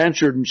mother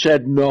answered and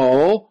said,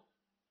 No,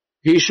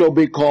 he shall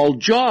be called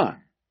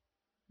John.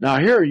 Now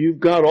here you've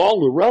got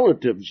all the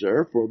relatives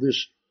there for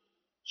this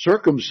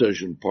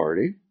circumcision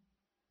party,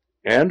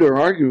 and they're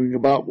arguing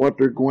about what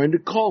they're going to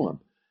call him.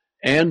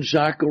 And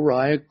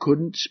Zachariah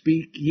couldn't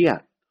speak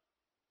yet.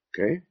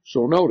 Okay,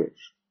 so notice.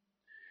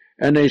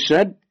 And they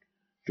said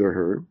to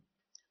her,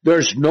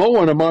 There's no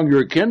one among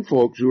your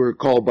kinfolks who are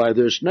called by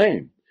this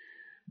name.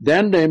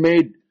 Then they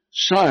made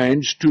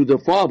signs to the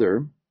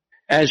father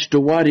as to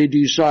what he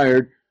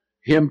desired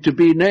him to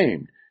be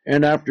named.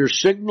 And after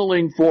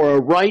signaling for a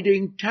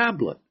writing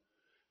tablet.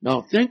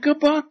 Now think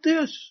about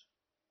this.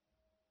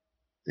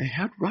 They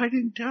had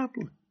writing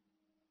tablet.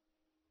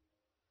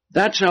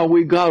 That's how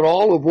we got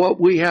all of what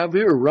we have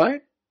here,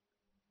 right?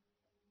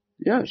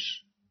 Yes.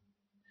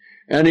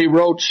 And he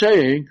wrote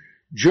saying,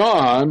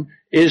 John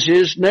is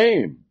his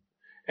name.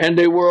 And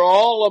they were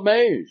all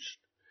amazed.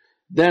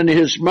 Then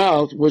his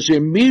mouth was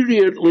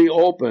immediately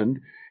opened,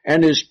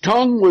 and his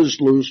tongue was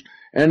loosed,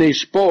 and he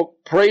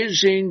spoke,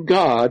 praising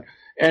God,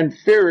 and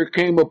fear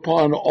came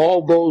upon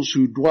all those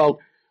who dwelt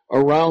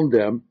around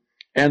them,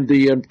 and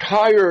the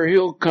entire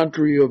hill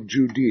country of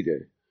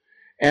Judea,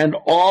 and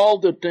all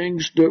the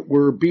things that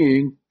were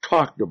being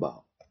talked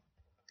about.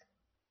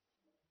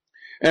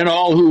 And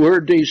all who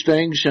heard these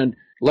things and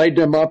laid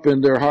them up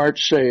in their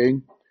hearts,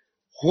 saying,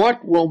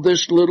 What will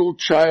this little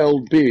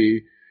child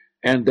be?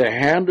 And the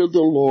hand of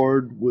the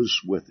Lord was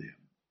with him.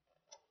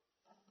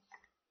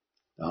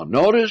 Now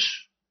notice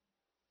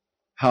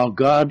how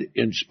God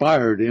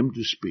inspired him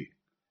to speak.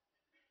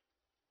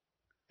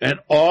 And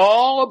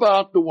all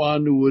about the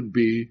one who would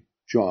be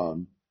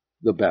John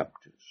the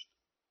Baptist.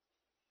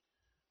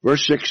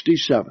 Verse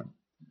 67.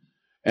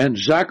 And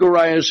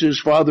Zacharias his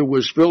father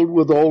was filled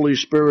with the Holy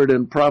Spirit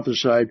and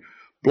prophesied,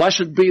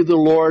 Blessed be the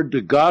Lord, the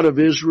God of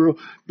Israel,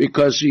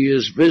 because he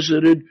has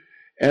visited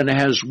and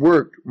has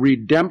worked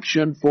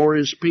redemption for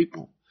his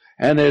people,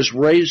 and has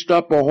raised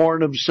up a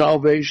horn of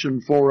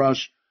salvation for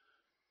us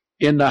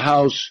in the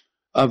house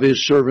of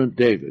his servant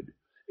David,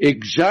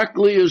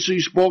 exactly as he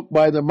spoke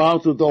by the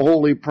mouth of the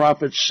holy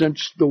prophets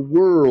since the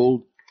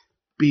world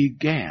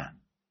began.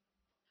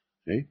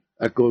 Okay?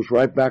 That goes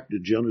right back to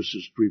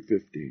Genesis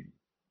 3:15.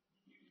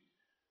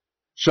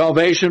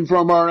 Salvation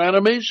from our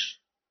enemies?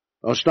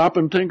 Now stop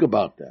and think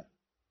about that.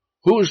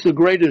 Who is the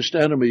greatest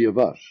enemy of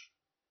us?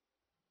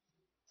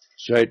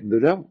 Satan the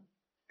devil.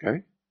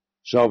 Okay?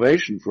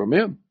 Salvation from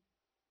him.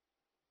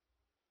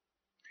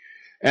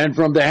 And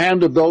from the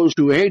hand of those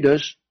who hate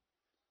us,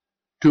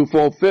 to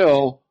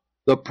fulfill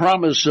the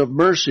promise of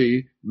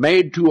mercy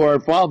made to our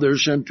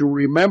fathers, and to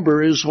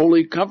remember his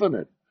holy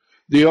covenant,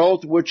 the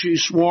oath which he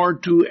swore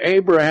to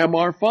Abraham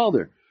our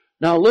father.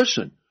 Now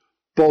listen,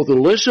 both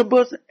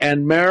Elizabeth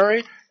and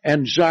Mary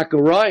and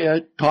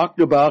Zachariah talked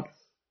about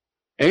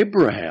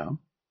Abraham,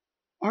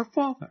 our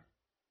father.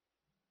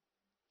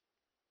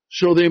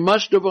 So they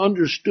must have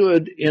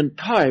understood in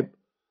type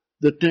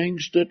the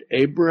things that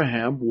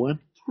Abraham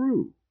went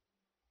through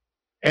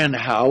and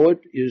how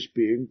it is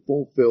being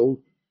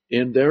fulfilled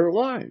in their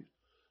lives.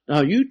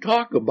 Now you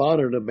talk about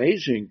an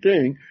amazing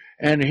thing,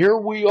 and here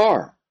we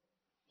are.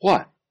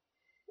 What?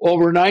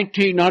 Over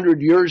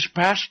 1900 years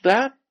past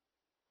that?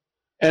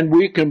 And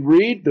we can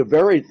read the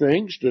very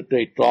things that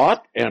they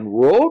thought and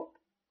wrote?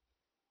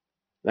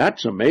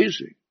 That's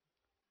amazing.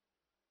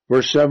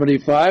 Verse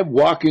 75,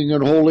 walking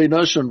in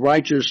holiness and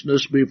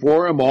righteousness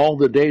before him all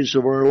the days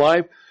of our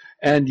life,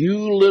 and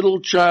you, little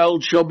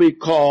child, shall be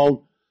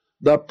called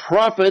the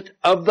prophet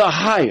of the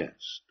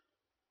highest.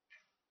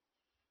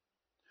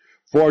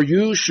 For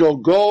you shall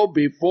go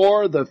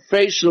before the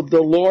face of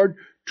the Lord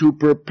to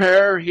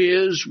prepare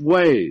his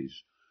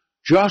ways,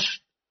 just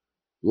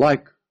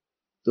like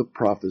the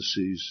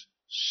prophecies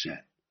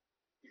said.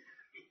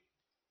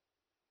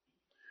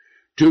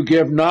 To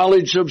give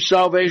knowledge of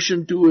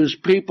salvation to his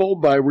people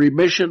by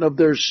remission of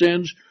their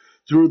sins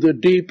through the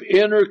deep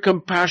inner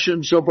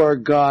compassions of our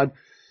God,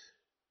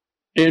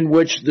 in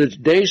which the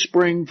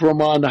dayspring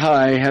from on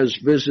high has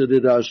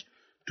visited us,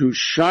 to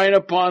shine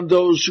upon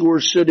those who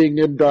are sitting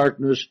in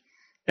darkness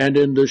and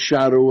in the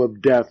shadow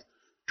of death,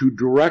 to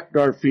direct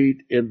our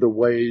feet in the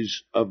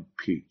ways of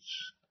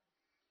peace.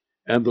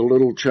 And the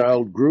little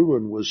child grew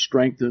and was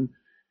strengthened,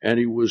 and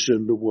he was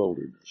in the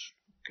wilderness.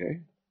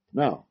 Okay?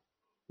 Now,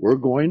 we're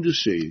going to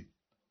see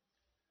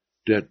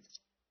that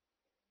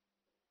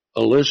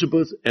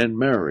Elizabeth and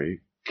Mary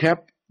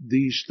kept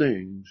these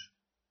things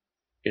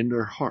in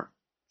their hearts.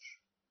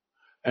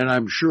 And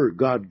I'm sure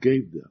God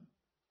gave them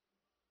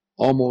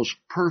almost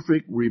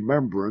perfect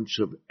remembrance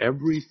of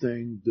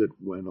everything that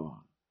went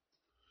on.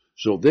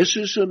 So this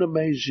is an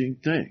amazing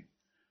thing.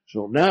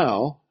 So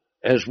now,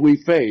 as we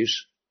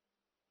face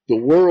the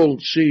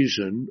world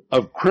season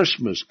of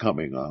Christmas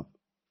coming up,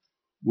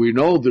 we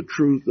know the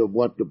truth of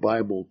what the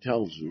Bible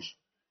tells us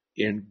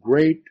in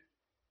great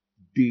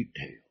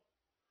detail.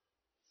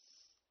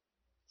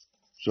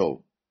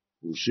 So,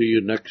 we'll see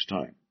you next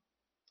time.